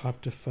the Type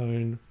to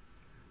Phone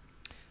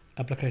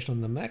application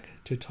on the Mac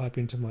to type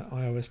into my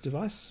iOS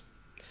device.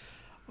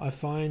 I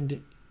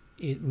find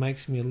it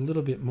makes me a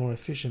little bit more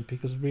efficient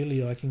because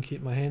really I can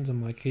keep my hands on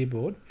my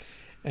keyboard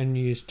and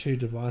use two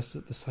devices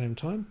at the same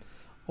time.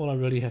 All I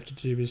really have to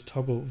do is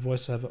toggle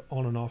VoiceOver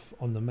on and off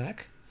on the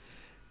Mac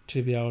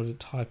to be able to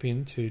type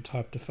into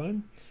Type to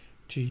Phone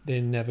to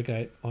then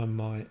navigate on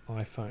my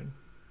iPhone.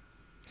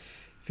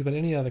 If you've got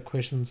any other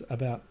questions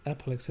about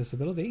Apple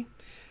accessibility,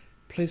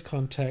 please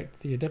contact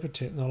the Adaptive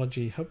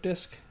Technology Help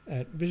Desk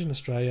at Vision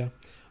Australia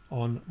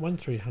on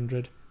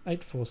 1300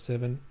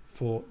 847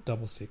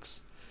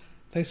 466.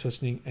 Thanks for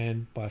listening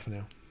and bye for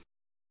now.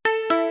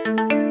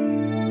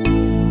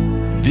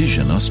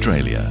 Vision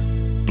Australia.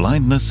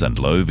 Blindness and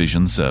low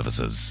vision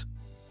services.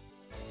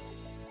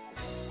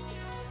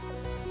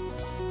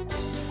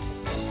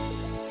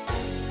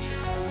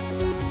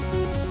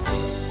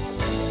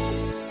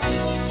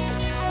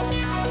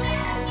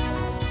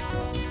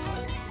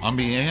 On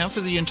behalf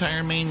of the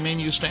entire Main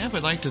Menu staff,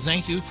 I'd like to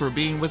thank you for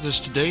being with us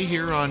today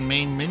here on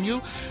Main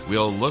Menu.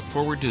 We'll look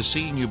forward to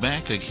seeing you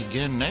back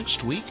again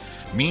next week.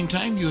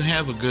 Meantime, you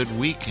have a good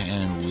week,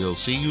 and we'll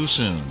see you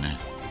soon.